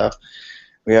INTL stuff,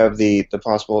 we have the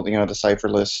possible, the cipher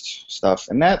list stuff,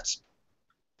 and that's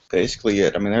basically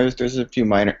it. I mean, there's a few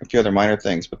other minor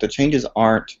things, but the changes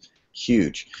aren't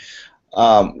huge.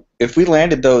 If we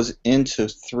landed those into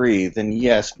 3, then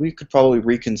yes, we could probably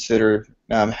reconsider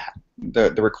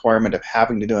the requirement of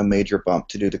having to do a major bump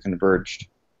to do the converged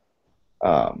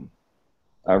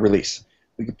release.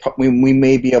 We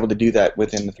may be able to do that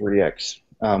within the 3x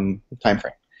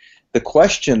timeframe. The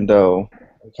question, though,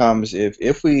 becomes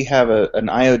if we have an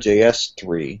IOJS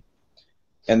 3,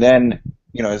 and then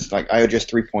it's like IOJS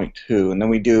 3.2, and then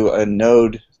we do a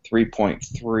Node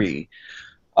 3.3.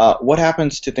 What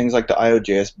happens to things like the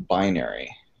IOJS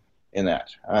binary in that?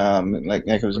 Like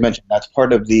it was mentioned, that's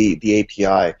part of the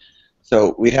API,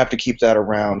 so we'd have to keep that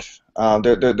around.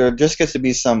 There just gets to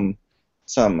be some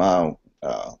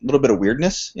little bit of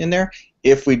weirdness in there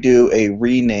if we do a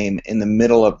rename in the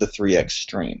middle of the 3x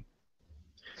stream.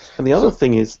 And the other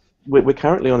thing is, we're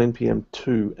currently on NPM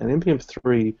 2, and NPM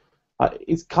 3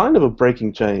 is kind of a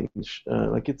breaking change.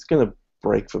 Like, it's going to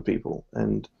break for people,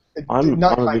 and I'm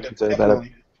a bit concerned about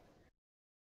it.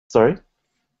 Sorry?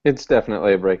 It's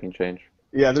definitely a breaking change.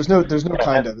 Yeah, there's no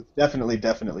kind of. It's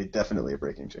definitely a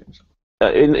breaking change.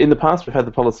 In the past, we've had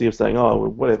the policy of saying, oh,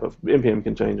 well, whatever, npm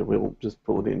can change it, we'll just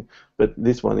pull it in. But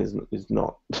this one is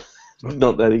not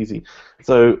not that easy.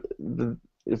 So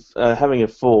if having a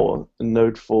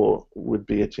node 4 would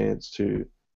be a chance to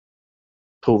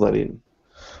pull that in.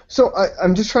 So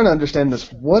I'm just trying to understand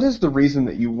this. What is the reason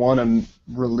that you want to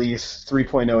release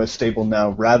 3.0 as stable now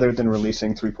rather than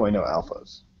releasing 3.0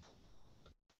 alphas?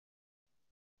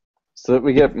 So that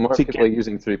we get more people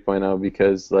using 3.0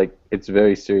 because like it's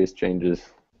very serious changes.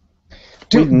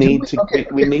 We need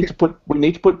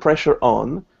to put pressure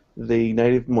on the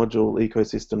native module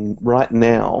ecosystem right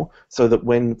now, so that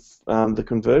when the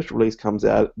converged release comes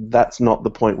out, that's not the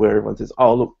point where everyone says,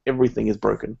 "Oh, look, everything is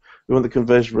broken." We want the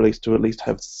converged release to at least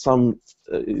have some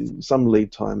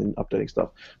lead time in updating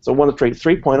stuff. So I want to treat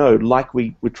 3.0 like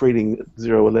we're treating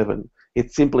 0.11.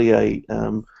 It's simply a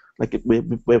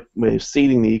we're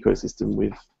seeding the ecosystem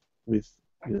with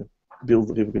builds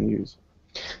that people can use.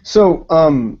 So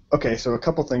okay, so a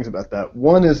couple things about that.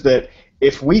 One is that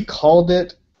if we called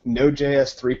it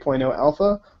Node.js 3.0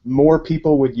 alpha, more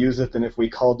people would use it than if we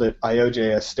called it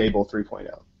IOJS stable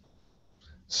 3.0.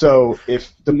 So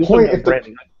if the point,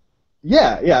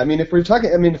 yeah, I mean, if we're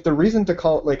talking, I mean, if the reason to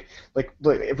call it like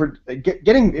if we're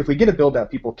if we get a build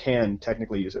out, people can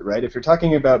technically use it, right? If you're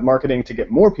talking about marketing to get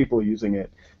more people using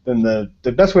it, then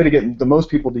the best way to get the most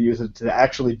people to use it is to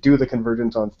actually do the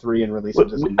convergence on 3 and release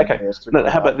it as Node.js 3.0. No,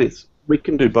 how about this? We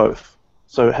can do both.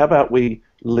 So how about we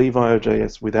leave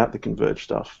IOJS without the converge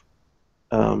stuff,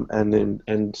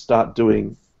 and start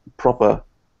doing proper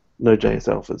Node.js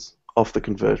alphas off the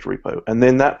converged repo, and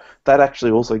then that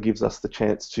actually also gives us the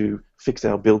chance to fix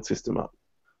our build system up.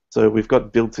 So we've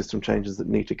got build system changes that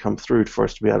need to come through for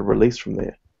us to be able to release from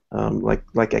there,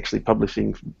 like actually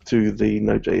publishing to the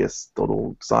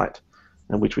Node.js.org site,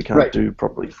 and which we can't do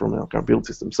properly from our current build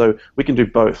system. So we can do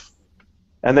both,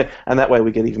 and that way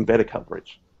we get even better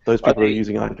coverage. Those people who are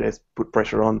using IOJS put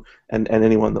pressure on, and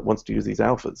anyone that wants to use these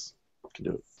alphas can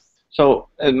do it. So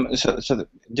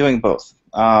doing both.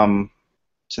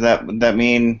 So would that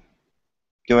mean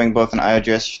doing both an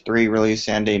IOJS 3 release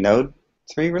and a Node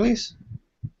 3 release?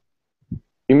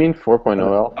 You mean 4.0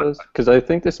 alphas? Because I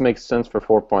think this makes sense for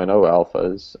 4.0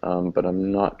 alphas, but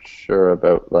I'm not sure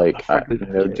about like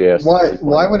Node.js.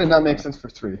 Why would it not make sense for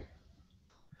 3?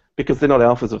 Because they're not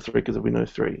alphas of 3, because we know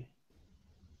 3.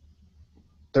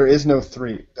 There is no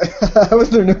 3. How is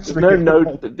there no 3? No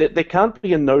node. There can't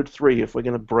be a Node 3 if we're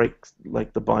going to break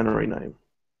like the binary name.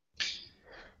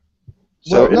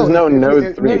 So there's no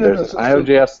Node 3. There's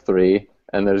IOJS 3,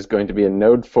 and there's going to be a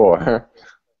Node 4.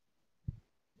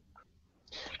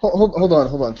 Hold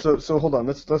on. So hold on.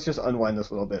 Let's just unwind this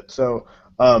a little bit. So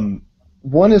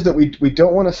one is that we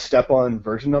don't want to step on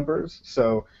version numbers.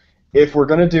 So if we're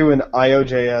going to do an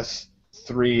IOJS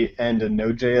 3 and a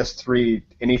Node.js 3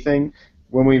 anything,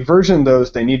 when we version those,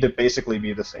 they need to basically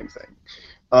be the same thing.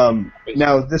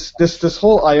 Now this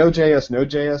whole IOJS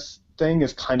Node.js thing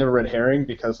is kind of a red herring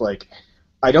because like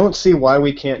I don't see why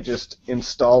we can't just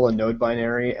install a node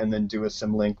binary and then do a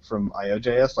symlink from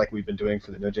IOJS like we've been doing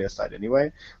for the Node.js side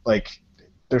anyway. Like,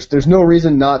 there's no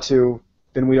reason not to.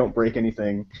 Then we don't break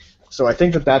anything. So I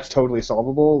think that's totally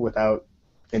solvable without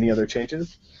any other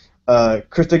changes.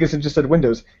 Chris Dickinson just said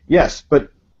Windows. Yes,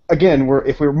 but again,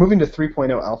 if we're moving to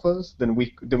 3.0 alphas, then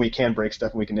we can break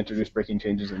stuff and we can introduce breaking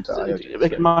changes into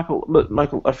IOJS.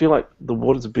 Michael, I feel like the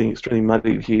waters are being extremely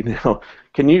muddied here now.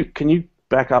 Can you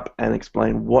back up and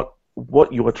explain what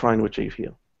you are trying to achieve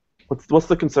here? What's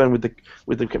the concern with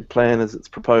the plan as it's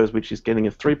proposed, which is getting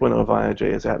a 3.0 of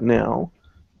IOJS out now,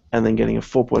 and then getting a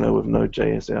 4.0 of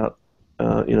Node.js out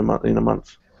in a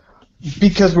month?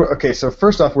 Because so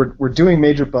first off, we're doing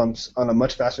major bumps on a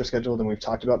much faster schedule than we've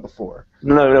talked about before.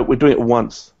 No, we're doing it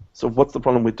once. So what's the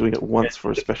problem with doing it once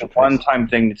for a special case? One-time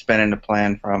thing that's been in the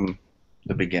plan from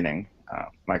the beginning,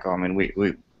 Michael. I mean, we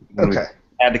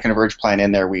had the converged plan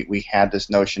in there. We had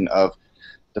this notion of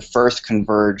the first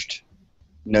converged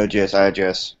Node.js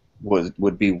IOJS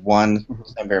would be one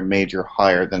very major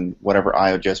higher than whatever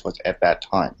IOJS was at that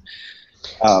time.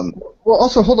 Well,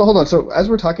 also hold on. So as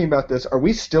we're talking about this, are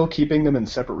we still keeping them in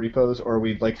separate repos, or are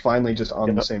we like finally just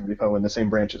on the same repo and the same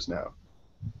branches now?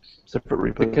 Separate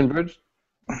repo. The converged.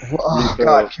 Oh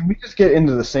God, can we just get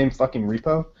into the same fucking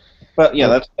repo? But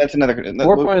yeah, that's another.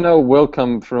 4.0 will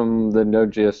come from the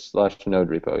Node.js/Node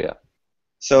repo, yeah.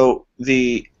 So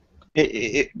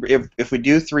if we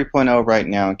do 3.0 right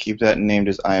now and keep that named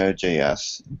as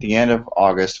IOJS, at the end of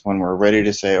August, when we're ready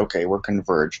to say, okay, we're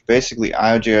converged, basically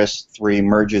IOJS 3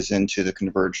 merges into the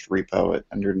converged repo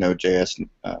under Node.js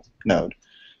Node,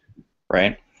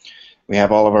 right? We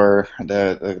have all of our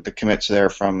the commits there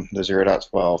from the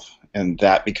 0.12, and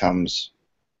that becomes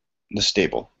the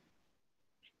stable.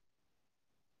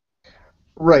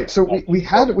 Right. So we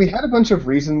had a bunch of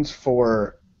reasons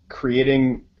for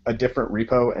creating a different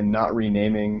repo and not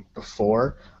renaming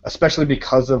before, especially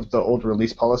because of the old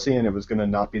release policy, and it was going to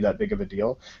not be that big of a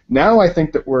deal. Now I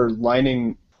think that we're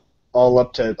lining all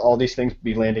up to all these things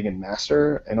be landing in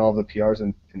master and all the PRs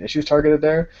and issues targeted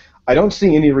there. I don't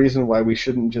see any reason why we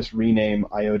shouldn't just rename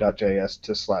io.js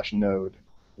to /node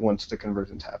once the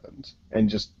convergence happens and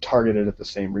just target it at the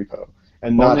same repo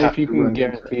and not Only have if you to can run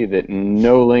guarantee that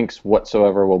no links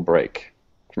whatsoever will break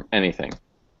from anything.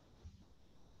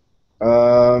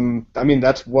 I mean,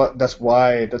 that's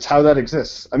how that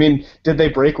exists. I mean, did they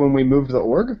break when we moved the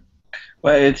org?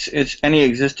 Well, it's any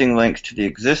existing links to the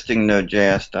existing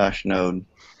Node.js-node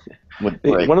would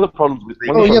break. One of the problems with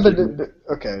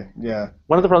okay, yeah.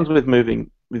 One of the problems with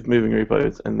moving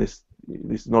repos, and this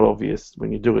is not obvious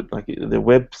when you do it. Like the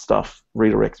web stuff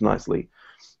redirects nicely.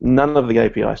 None of the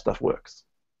API stuff works.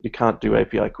 You can't do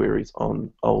API queries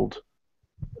on old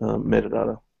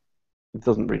metadata. It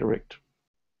doesn't redirect.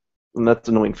 And that's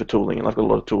annoying for tooling. And I've got a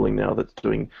lot of tooling now that's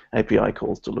doing API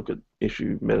calls to look at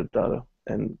issue metadata,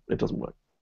 and it doesn't work.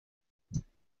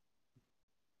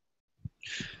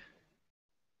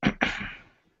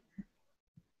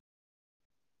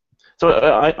 So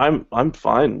I'm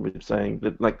fine with saying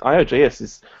that like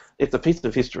io.js it's a piece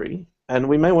of history, and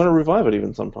we may want to revive it even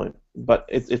at some point. But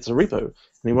it's a repo, and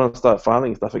we want to start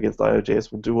filing stuff against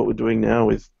io.js. We'll do what we're doing now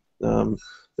with the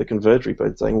Converge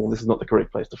repo, saying, well, this is not the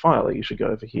correct place to file it. You should go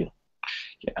over here.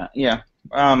 Yeah.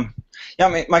 I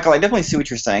mean, Michael, I definitely see what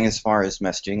you're saying as far as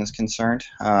messaging is concerned.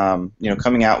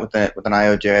 Coming out with an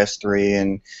io.js 3,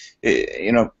 and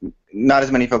not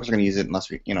as many folks are going to use it unless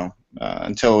we,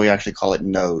 until we actually call it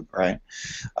Node, right?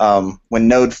 When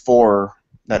Node 4,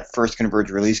 that first Converge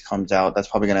release comes out, that's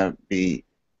probably going to be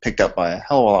picked up by a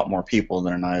hell of a lot more people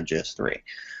than an io.js 3.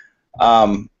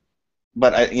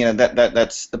 But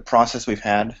that's the process we've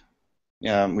had.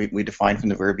 We defined from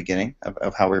the very beginning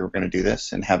of how we were going to do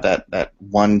this and have that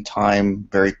one-time,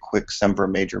 very quick Semper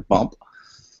major bump.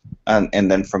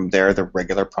 And then from there, the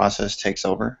regular process takes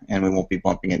over, and we won't be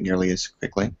bumping it nearly as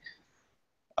quickly.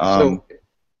 So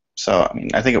I mean,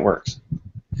 I think it works.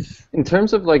 In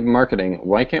terms of like marketing,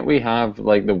 why can't we have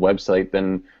like the website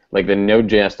then, like the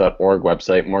Node.js.org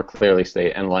website, more clearly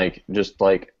state and like just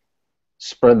like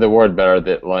spread the word better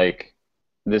that like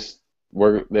that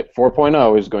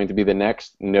 4.0 is going to be the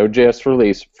next Node.js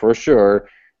release for sure,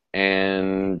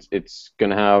 and it's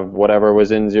going to have whatever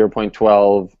was in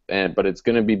 0.12, but it's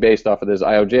going to be based off of this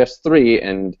io.js 3,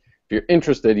 and if you're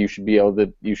interested, you should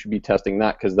be testing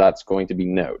that because that's going to be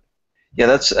Node. Yeah,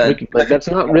 that's that's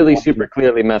not really super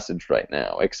clearly messaged right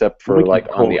now, except for like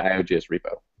on the io.js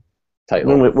repo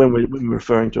title. When we're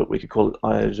referring to it, we could call it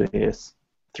io.js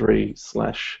 3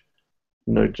 /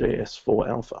 Node.js 4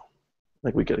 alpha.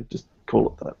 Like we could just call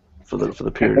it that for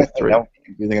the period of 3. That won't be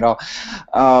confusing at all.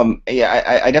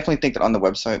 I definitely think that on the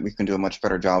website we can do a much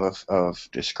better job of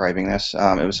describing this.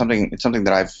 It's something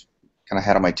that I've kind of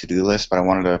had on my to-do list, but I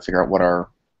wanted to figure out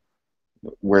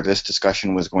where this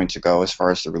discussion was going to go as far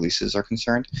as the releases are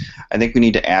concerned. I think we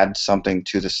need to add something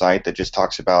to the site that just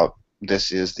talks about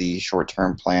this is the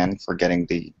short-term plan for getting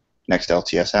the next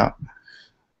LTS out.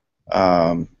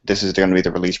 This is going to be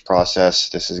the release process.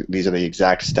 These are the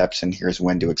exact steps, and here's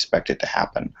when to expect it to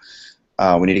happen.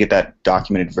 We need to get that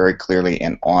documented very clearly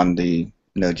and on the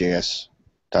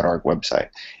Node.js.org website.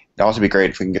 It'd also be great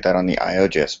if we can get that on the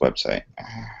io.js website,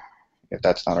 if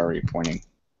that's not already pointing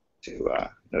to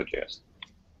Node.js.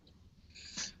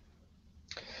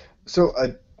 So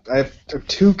I have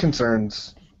two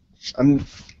concerns. I'm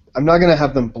not going to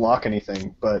have them block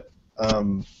anything, but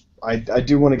I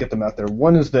do want to get them out there.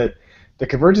 One is that the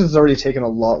convergence has already taken a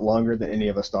lot longer than any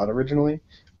of us thought originally,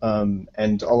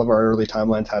 and all of our early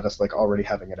timelines had us like already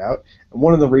having it out. And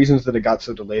one of the reasons that it got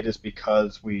so delayed is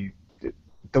because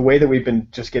the way that we've been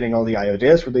just getting all the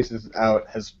io.js releases out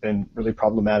has been really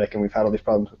problematic, and we've had all these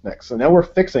problems with Next. So now we're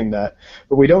fixing that,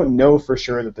 but we don't know for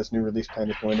sure that this new release plan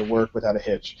is going to work without a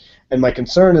hitch. And my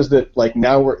concern is that like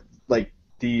now we're like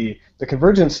the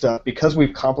convergence stuff, because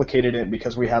we've complicated it and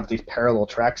because we have these parallel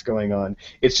tracks going on,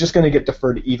 it's just going to get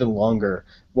deferred even longer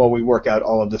while we work out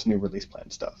all of this new release plan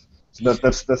stuff. So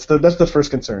that's the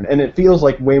first concern, and it feels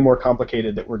like way more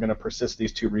complicated that we're going to persist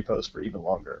these two repos for even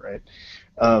longer,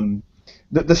 right?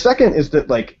 The second is that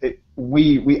like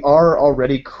we are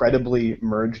already credibly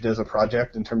merged as a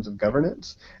project in terms of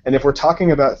governance, and if we're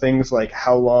talking about things like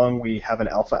how long we have an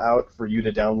alpha out for you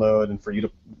to download and for you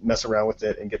to mess around with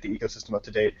it and get the ecosystem up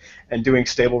to date, and doing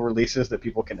stable releases that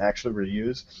people can actually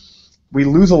reuse, we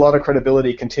lose a lot of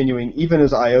credibility continuing, even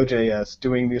as IO.js,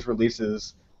 doing these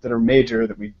releases that are major,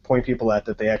 that we point people at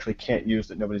that they actually can't use,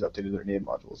 that nobody's updated their name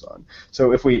modules on.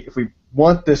 So if we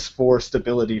want this for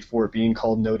stability for being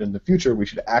called Node in the future, we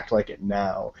should act like it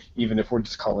now, even if we're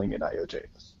just calling it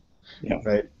IO.js. Yeah.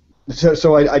 Right?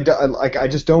 So I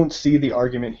just don't see the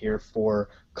argument here for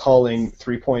calling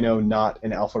 3.0 not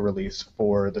an alpha release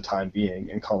for the time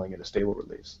being and calling it a stable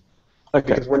release.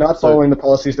 Okay. Because we're not following the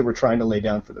policies that we're trying to lay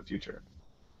down for the future.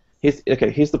 Here's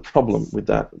the problem with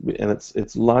that, and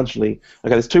it's largely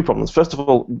there's two problems. First of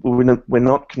all, we're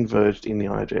not converged in the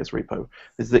IOJS repo.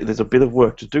 There's a bit of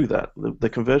work to do that. The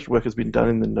converged work has been done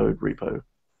in the Node repo,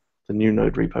 the new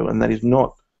Node repo, and that is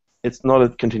not a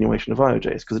continuation of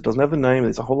IOJS because it doesn't have the name.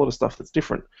 There's a whole lot of stuff that's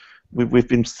different. We've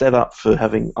been set up for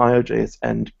having IOJS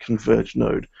and converged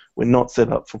Node. We're not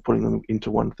set up for putting them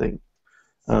into one thing.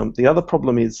 The other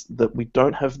problem is that we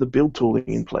don't have the build tooling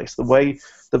in place. The way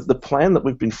the plan that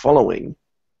we've been following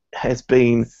has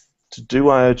been to do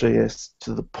IOJS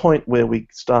to the point where we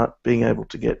start being able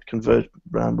to get converged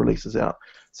releases out.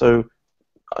 So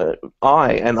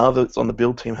I and others on the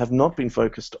build team have not been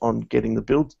focused on getting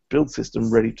the build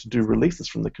system ready to do releases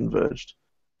from the converged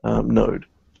node,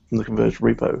 from the converged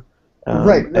repo.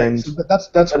 Right. And so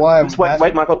that's why.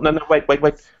 Wait, Michael. No,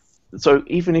 wait. So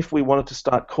even if we wanted to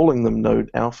start calling them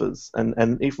node alphas,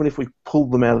 and even if we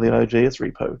pulled them out of the IOJS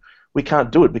repo, we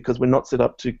can't do it because we're not set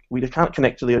up to. We can't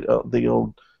connect to the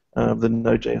old the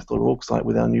Node.js.org site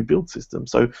with our new build system.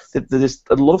 So there's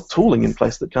a lot of tooling in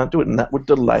place that can't do it, and that would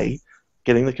delay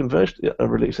getting the converged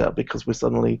release out because we're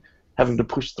suddenly having to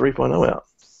push 3.0 out.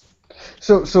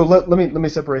 So let me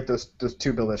separate those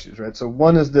two build issues, right? So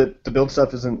one is that the build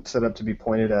stuff isn't set up to be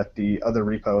pointed at the other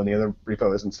repo, and the other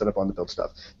repo isn't set up on the build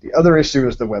stuff. The other issue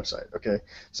is the website. Okay,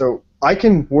 so I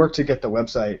can work to get the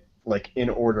website like in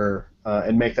order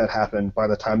and make that happen by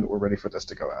the time that we're ready for this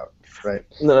to go out, right?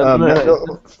 Hold on.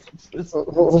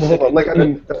 Like I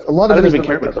mean, a lot of I don't it is even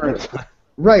care about that.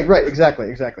 Right,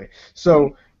 exactly.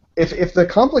 So if the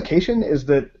complication is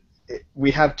that we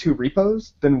have two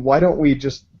repos, then why don't we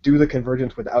just do the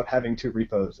convergence without having two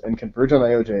repos and converge on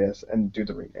IOJS and do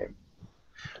the rename?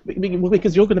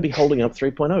 Because you're going to be holding up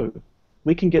 3.0.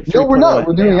 We can get 3.0. No, we're not.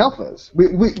 We're doing alphas.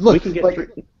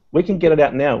 We can get it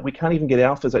out now. We can't even get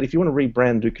alphas out. If you want to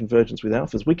rebrand, do convergence with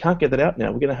alphas, we can't get that out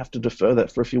now. We're going to have to defer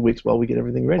that for a few weeks while we get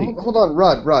everything ready. Hold on,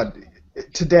 Rod.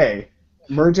 Today,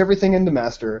 merge everything into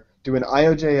master, do an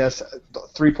IOJS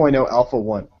 3.0 alpha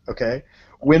 1, okay?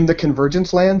 When the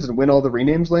convergence lands and when all the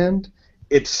renames land,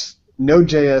 it's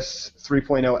Node.js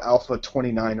 3.0 alpha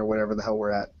 29 or whatever the hell we're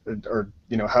at, or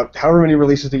however many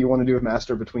releases that you want to do with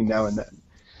master between now and then.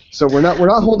 So we're not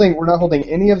holding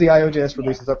any of the IOJS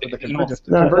releases up for the convergence.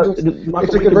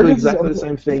 Michael, we can do exactly the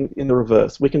same thing in the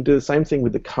reverse. We can do the same thing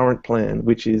with the current plan,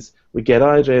 which is we get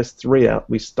IOJS 3 out,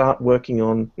 we start working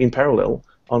on in parallel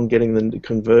on getting the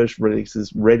converged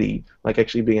releases ready, like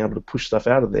actually being able to push stuff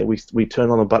out of there. We turn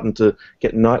on a button to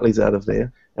get nightlies out of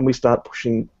there, and we start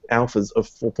pushing alphas of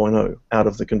 4.0 out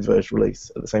of the converged release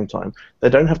at the same time. They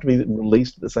don't have to be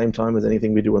released at the same time as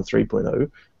anything we do on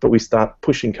 3.0, but we start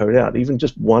pushing code out. Even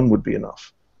just one would be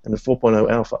enough, and the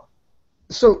 4.0 alpha.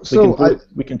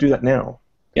 We can do that now.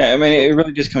 Yeah, I mean, it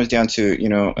really just comes down to,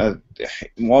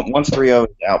 once 3.0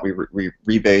 is out, we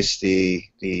rebase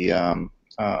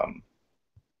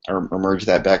or merge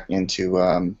that back into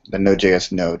the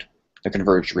Node.js node, the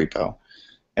converged repo.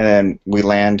 And then we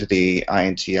land the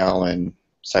INTL and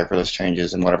cipherless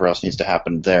changes and whatever else needs to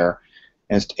happen there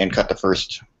and cut the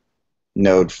first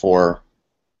node for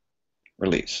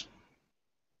release.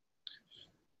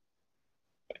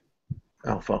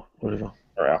 Alpha, whatever.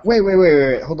 Or alpha.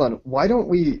 Wait, hold on. Why don't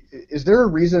we, is there a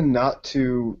reason not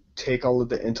to take all of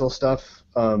the Intel stuff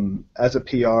as a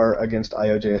PR against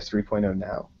IOJS 3.0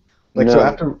 now?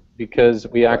 Because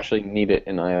we actually need it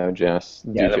in IOJS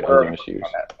due to other issues.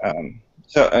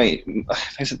 So, I mean, like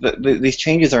I said, these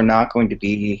changes are not going to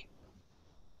be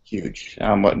huge.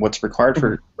 What's required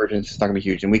for convergence is not going to be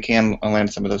huge, and we can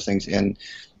land some of those things in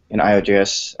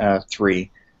IOJS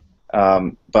 3.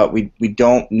 But we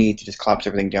don't need to just collapse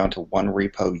everything down to one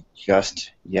repo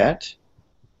just yet.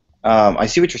 I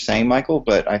see what you're saying, Michael,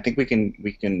 but I think we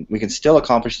can still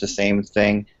accomplish the same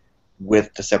thing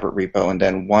with the separate repo, and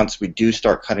then once we do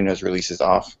start cutting those releases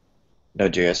off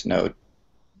Node.js node,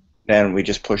 then we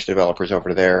just push developers over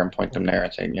to there and point them there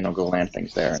and say, go land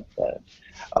things there instead.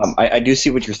 I do see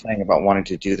what you're saying about wanting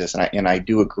to do this, and I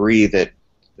do agree that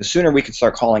the sooner we can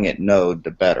start calling it Node,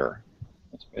 the better,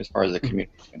 as far as the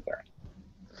community is concerned.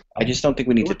 I just don't think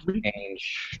we need to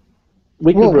change.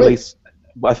 We can release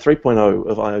by 3.0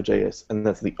 of IOJS, and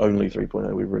that's the only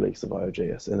 3.0 we release of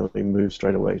IOJS, and then we move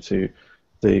straight away to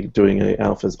the doing a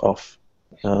alphas off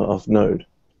Node,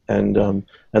 and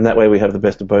that way we have the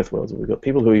best of both worlds. We've got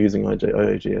people who are using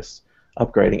IOJS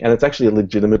upgrading, and it's actually a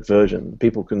legitimate version.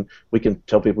 We can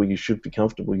tell people you should be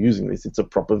comfortable using this. It's a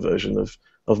proper version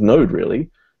of Node, really.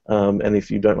 And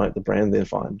if you don't like the brand, then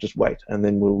fine, just wait, and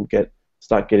then we'll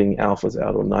start getting alphas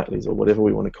out, or nightlies, or whatever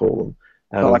we want to call them,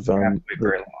 out of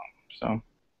very long. So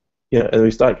yeah, and we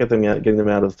start getting them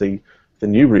out of the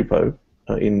new repo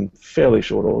in fairly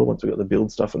short order once we've got the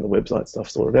build stuff and the website stuff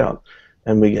sorted out,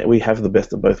 and we have the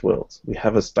best of both worlds. We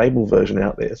have a stable version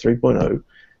out there, 3.0.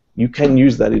 You can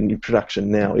use that in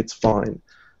production now. It's fine,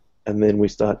 and then we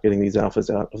start getting these alphas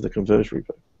out of the Converge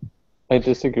repo. I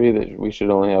disagree that we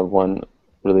should only have one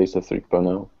release of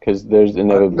 3.0 because there's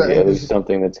inevitably at least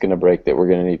something that's going to break that we're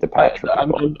going to need to patch.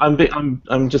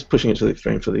 I'm just pushing it to the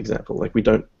extreme for the example. Like we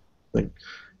don't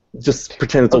just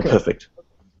pretend it's all perfect.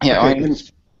 Yeah. Okay,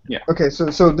 Okay.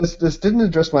 So this didn't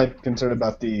address my concern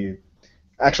about the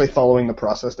actually following the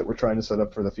process that we're trying to set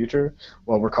up for the future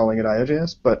while we're calling it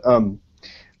IOJS. But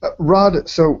Rod,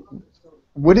 so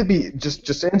would it be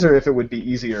just answer if it would be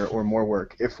easier or more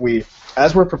work if we,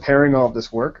 as we're preparing all of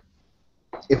this work,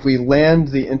 if we land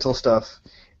the Intel stuff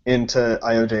into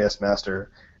IOJS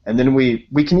master, and then we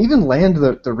can even land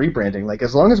the rebranding. Like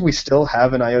as long as we still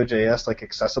have an IOJS like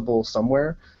accessible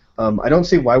somewhere, I don't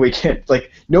see why we can't.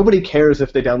 Like nobody cares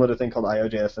if they download a thing called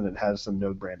IOJS and it has some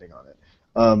Node branding on it.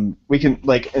 We can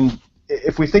and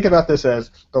if we think about this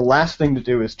as the last thing to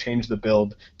do is change the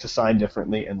build to sign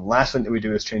differently, and the last thing that we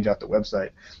do is change out the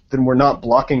website, then we're not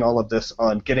blocking all of this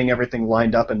on getting everything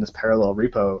lined up in this parallel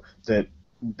repo that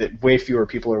way fewer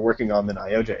people are working on than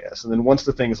IOJS. And then once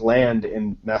the things land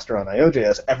in master on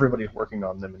IOJS, everybody's working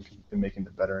on them and making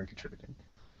them better and contributing.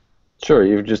 Sure,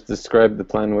 you've just described the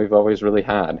plan we've always really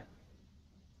had.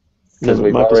 Because No,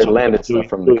 we've Microsoft already landed stuff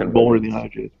from the more in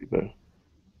convergence. the IOJS repo.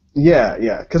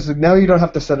 Yeah, because now you don't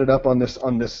have to set it up on this.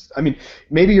 I mean,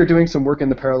 maybe you're doing some work in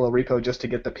the parallel repo just to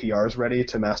get the PRs ready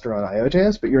to master on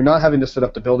IOJS, but you're not having to set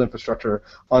up the build infrastructure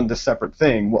on this separate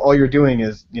thing. Well, all you're doing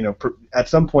is, at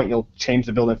some point you'll change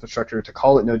the build infrastructure to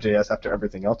call it Node.js after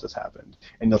everything else has happened,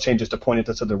 and you'll change it to point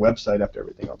it to their website after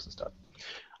everything else is done.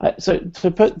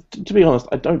 To be honest,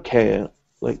 I don't care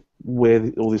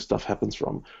where all this stuff happens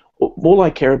from. All I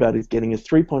care about is getting a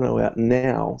 3.0 out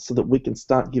now so that we can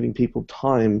start giving people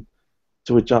time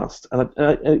to adjust.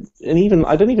 And even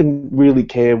I don't even really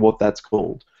care what that's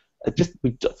called. I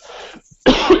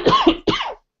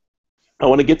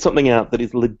want to get something out that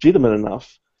is legitimate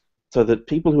enough so that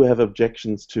people who have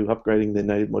objections to upgrading their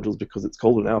native modules because it's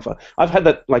called an alpha. I've had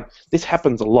that, this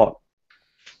happens a lot.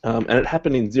 And it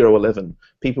happened in 0.11.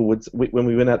 People when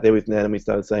we went out there with NAN and we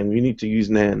started saying we need to use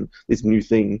NAN, this new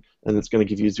thing, and it's going to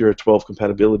give you 0.12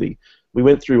 compatibility. We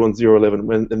went through on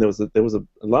 0.11, and there was a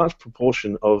large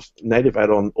proportion of native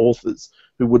add-on authors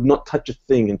who would not touch a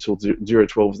thing until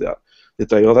 0.12's out. They'd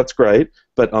say, "Oh, that's great,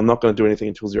 but I'm not going to do anything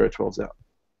until 0.12's out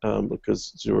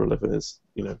because 0.11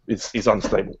 is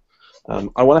unstable."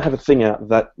 I want to have a thing out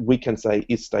that we can say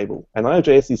is stable, and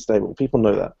IOJS is stable. People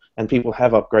know that, and people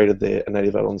have upgraded their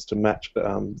native add-ons to match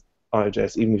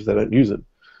IOJS, even if they don't use it.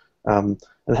 And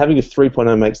having a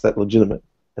 3.0 makes that legitimate,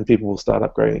 and people will start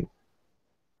upgrading.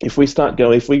 If we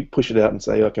push it out and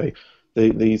say, okay,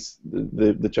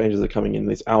 the changes are coming in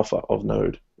this alpha of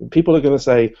Node, people are going to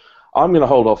say, I'm going to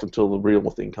hold off until the real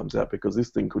thing comes out because this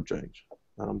thing could change.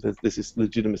 There's this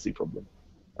legitimacy problem.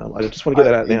 I just want to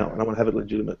get that out now, and I want to have it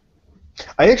legitimate.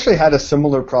 I actually had a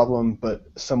similar problem, but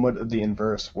somewhat of the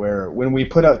inverse, where when we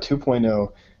put out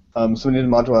 2.0, some of the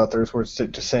module authors were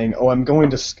just saying, "Oh, I'm going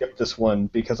to skip this one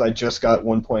because I just got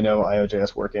 1.0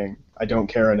 IOJS working. I don't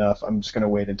care enough. I'm just going to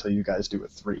wait until you guys do a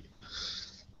 3."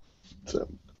 So.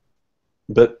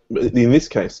 But in this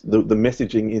case, the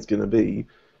messaging is going to be,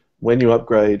 when you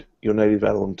upgrade your native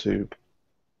add-on to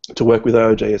work with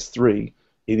IOJS 3,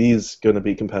 it is going to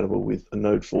be compatible with a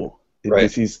Node 4. Right.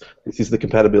 This is the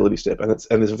compatibility step, and it's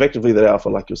effectively that alpha,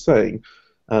 like you're saying,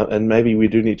 and maybe we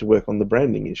do need to work on the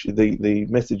branding issue, the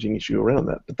messaging issue around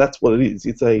that. But that's what it is.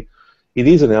 It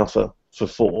is an alpha for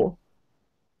 4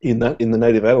 in the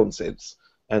native add-on sense,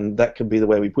 and that can be the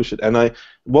way we push it. And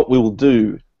what we will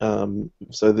do.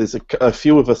 So there's a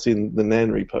few of us in the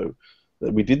NAN repo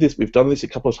that we did this. We've done this a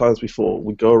couple of times before.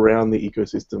 We go around the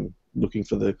ecosystem looking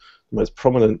for the most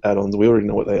prominent add-ons. We already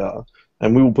know what they are.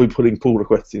 And we will be putting pull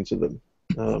requests into them.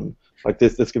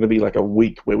 There's going to be a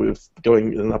week where we're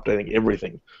going and updating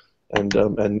everything, and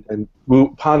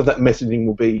part of that messaging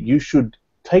will be, you should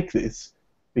take this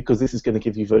because this is going to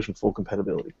give you version 4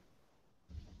 compatibility.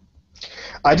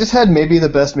 I just had maybe the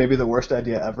best, maybe the worst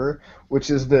idea ever, which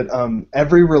is that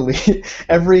every release,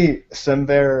 every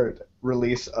Semver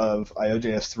release of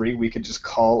IOJS 3, we could just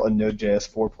call a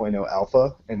Node.js 4.0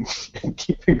 alpha and, and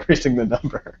keep increasing the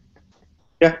number.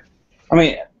 Yeah, I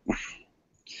mean,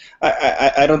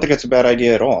 I don't think it's a bad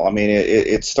idea at all. I mean,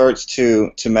 it starts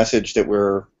to message that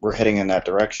we're heading in that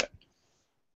direction,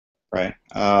 right?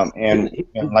 And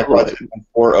likewise, when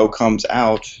 4.0 comes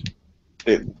out,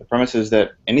 the premise is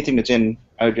that anything that's in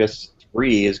IOJS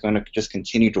 3 is going to just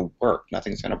continue to work.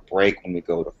 Nothing's going to break when we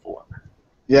go to 4.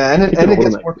 Yeah, and it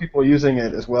gets more people using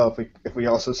it as well if we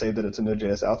also say that it's a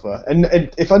Node.js alpha. And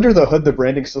if under the hood the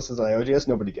branding still says IOJS,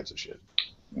 nobody gives a shit.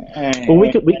 Well,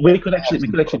 we could actually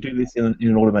do this in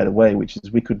an automated way, which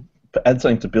is we could add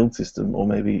something to build system, or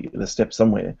maybe a step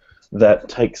somewhere that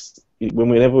takes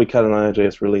whenever we cut an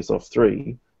IOJS release off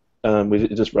 3,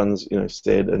 it just runs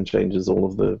stead and changes all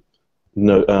of the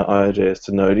IOJS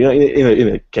to Node,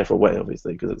 in a careful way,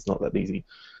 obviously, because it's not that easy,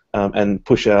 and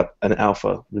push out an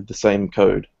alpha with the same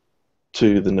code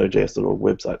to the Node.js.org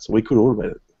website. So we could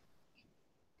automate it.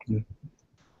 Mm.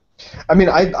 I mean,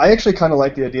 I actually kind of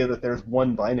like the idea that there's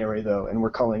one binary, though, and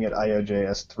we're calling it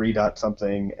IOJS 3 dot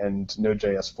something and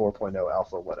Node.js 4.0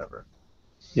 alpha whatever.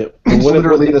 Yep. It's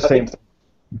literally the same thing.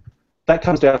 That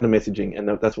comes down to messaging, and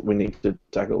that's what we need to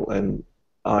tackle, and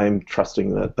I'm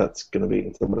trusting that that's going to be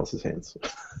in someone else's hands.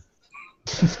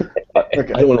 Okay. I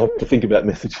don't want to have to think about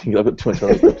messaging. I've got too much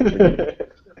other stuff to do.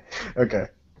 Okay.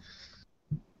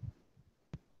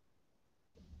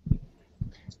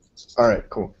 All right,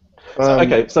 cool.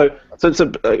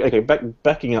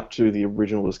 Backing up to the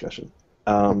original discussion.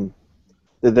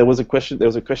 There was a question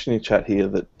in chat here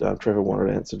that Trevor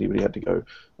wanted answered, but he had to go.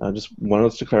 Just wanted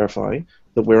us to clarify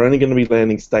that we're only going to be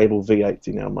landing stable V8s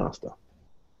in our master.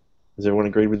 Does everyone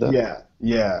agree with that?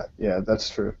 Yeah, that's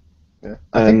true. Yeah,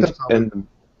 I think that's all.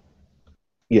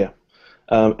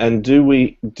 And do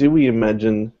we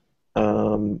imagine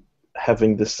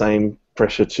having the same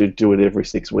pressure to do it every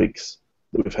 6 weeks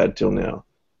that we've had till now?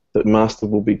 That master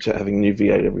will be having new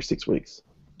V8 every 6 weeks.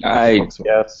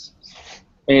 Yes.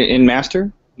 In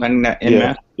master? Master? In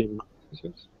master.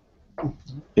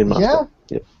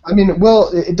 Yeah. I mean, well,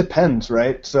 it depends,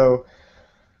 right? So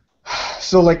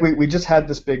like we just had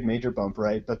this big major bump,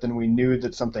 right? But then we knew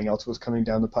that something else was coming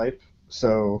down the pipe.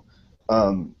 So,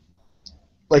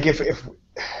 like if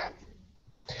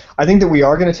I think that we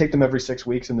are going to take them every 6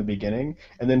 weeks in the beginning,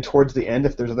 and then towards the end,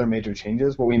 if there's other major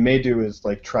changes, what we may do is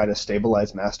like try to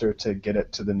stabilize master to get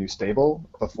it to the new stable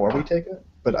before we take it.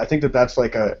 But I think that that's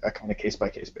like a kind of case by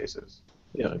case basis.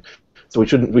 Yeah. So we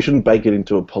shouldn't bake it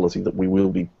into a policy that we will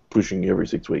be pushing every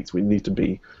 6 weeks. We need to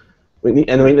be. And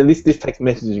this takes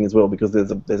messaging as well, because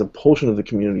there's a portion of the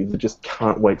community that just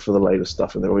can't wait for the latest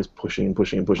stuff, and they're always pushing and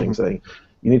pushing and pushing, saying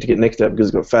you need to get next out because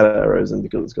it's got fat arrows and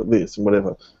because it's got this and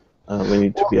whatever. We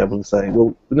need to be able to say,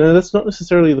 well, no, that's not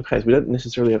necessarily the case. We don't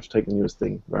necessarily have to take the newest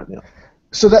thing right now.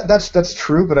 So that's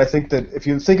true, but I think that if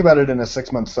you think about it in a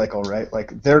 6-month cycle, right?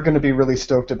 Like they're going to be really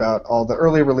stoked about all the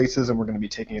early releases, and we're going to be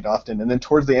taking it often. And then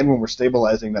towards the end, when we're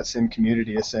stabilizing, that same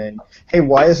community is saying, "Hey,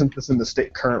 why isn't this in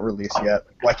the current release yet?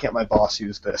 Why can't my boss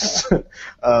use this?"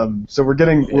 So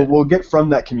we'll get from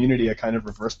that community a kind of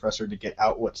reverse pressure to get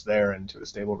out what's there into a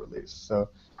stable release. So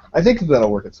I think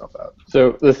that'll work itself out.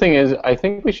 So the thing is, I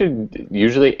think we should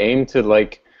usually aim to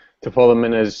pull them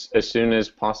in as soon as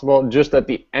possible. Just at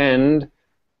the end.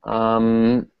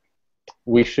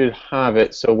 We should have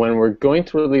it so when we're going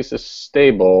to release a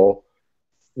stable,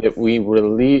 that we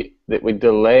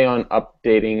delay on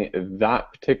updating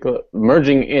that particular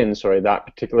that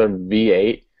particular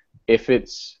V8 if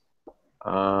it's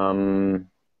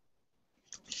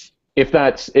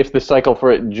if the cycle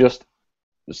for it just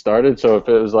started. So if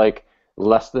it was like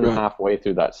less than halfway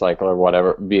through that cycle or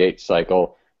whatever V8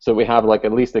 cycle, so we have like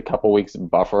at least a couple weeks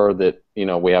buffer that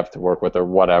we have to work with or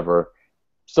whatever.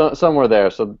 So somewhere there,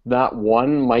 so that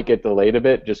one might get delayed a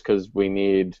bit just because we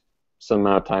need some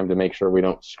amount of time to make sure we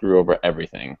don't screw over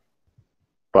everything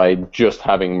by just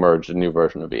having merged a new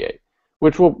version of V8,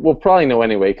 which we'll probably know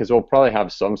anyway because we'll probably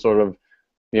have some sort of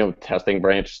testing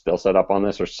branch still set up on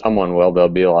this, or someone will. They'll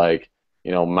be like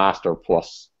master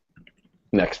plus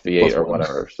next V8 plus or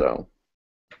whatever. So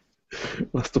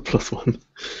master plus one.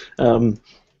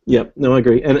 Yeah, no, I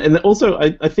agree, and also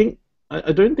I think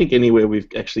I don't think anywhere we've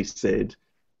actually said.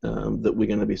 That we're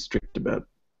going to be strict about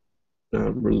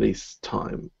release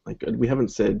time. Like we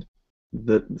haven't said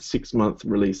that 6-month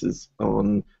releases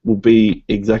will be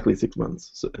exactly 6 months.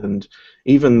 So, and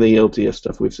even the LTS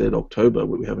stuff we've said October,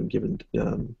 but we haven't given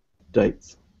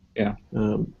dates. Yeah.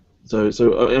 So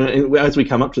as we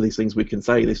come up to these things, we can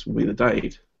say this will be the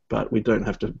date, but we don't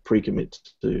have to pre-commit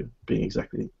to being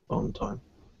exactly on time.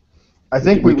 I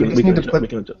think we can- just need to adjust- put we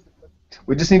can adjust.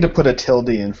 we just need to put a tilde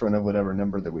in front of whatever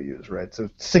number that we use, right? So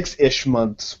 6-ish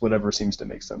months, whatever seems to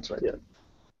make sense, right? Yeah.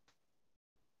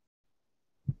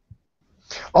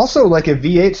 Also, like if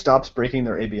V8 stops breaking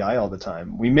their ABI all the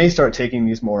time, we may start taking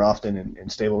these more often in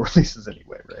stable releases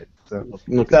anyway, right? So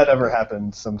if that ever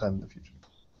happens sometime in the future.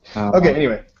 Okay,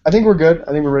 anyway, I think we're good.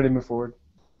 I think we're ready to move forward.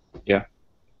 Yeah.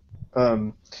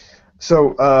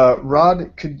 So,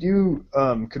 Rod, could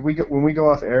we go, when we go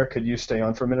off air, could you stay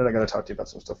on for a minute? I got to talk to you about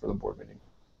some stuff for the board meeting.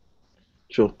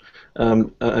 Sure.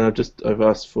 And I've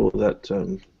asked for that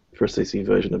for a CC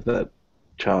version of that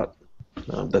chart.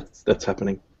 That's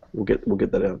happening. We'll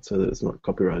get that out so that it's not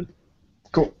copyrighted.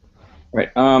 Cool.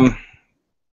 Right.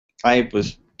 I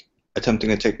was attempting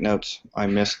to take notes. I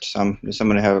missed some. Does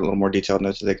someone have a little more detailed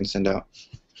notes that they can send out?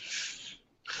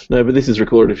 No, but this is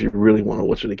recorded if you really want to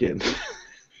watch it again.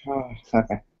 Oh,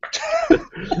 okay.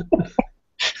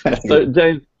 So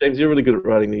James, you're really good at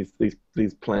writing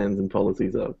these plans and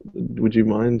policies up. Would you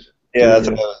mind? Yeah, that's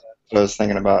what I was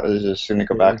thinking about. Is just going to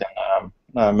go back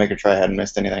and make sure I hadn't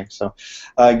missed anything. So,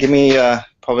 give me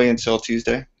probably until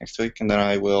Tuesday next week, and then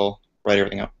I will write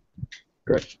everything up.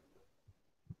 Great.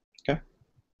 Okay.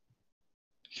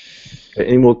 Okay,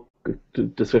 any more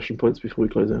discussion points before we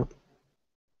close out?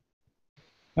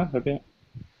 No, that'd be it.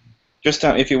 Just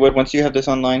if you would, once you have this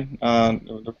online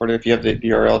recorded, if you have the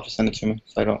URL, just send it to me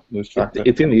so I don't lose track of it.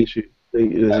 It's in the issue. There's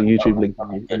a YouTube link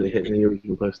in the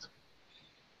original post.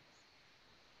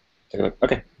 Take a look.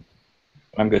 Okay.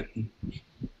 I'm good.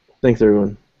 Thanks,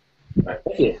 everyone. All right,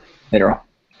 thank you. Later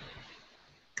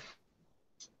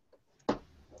on.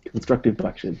 Constructive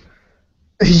Bikeshed.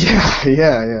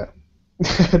 Yeah.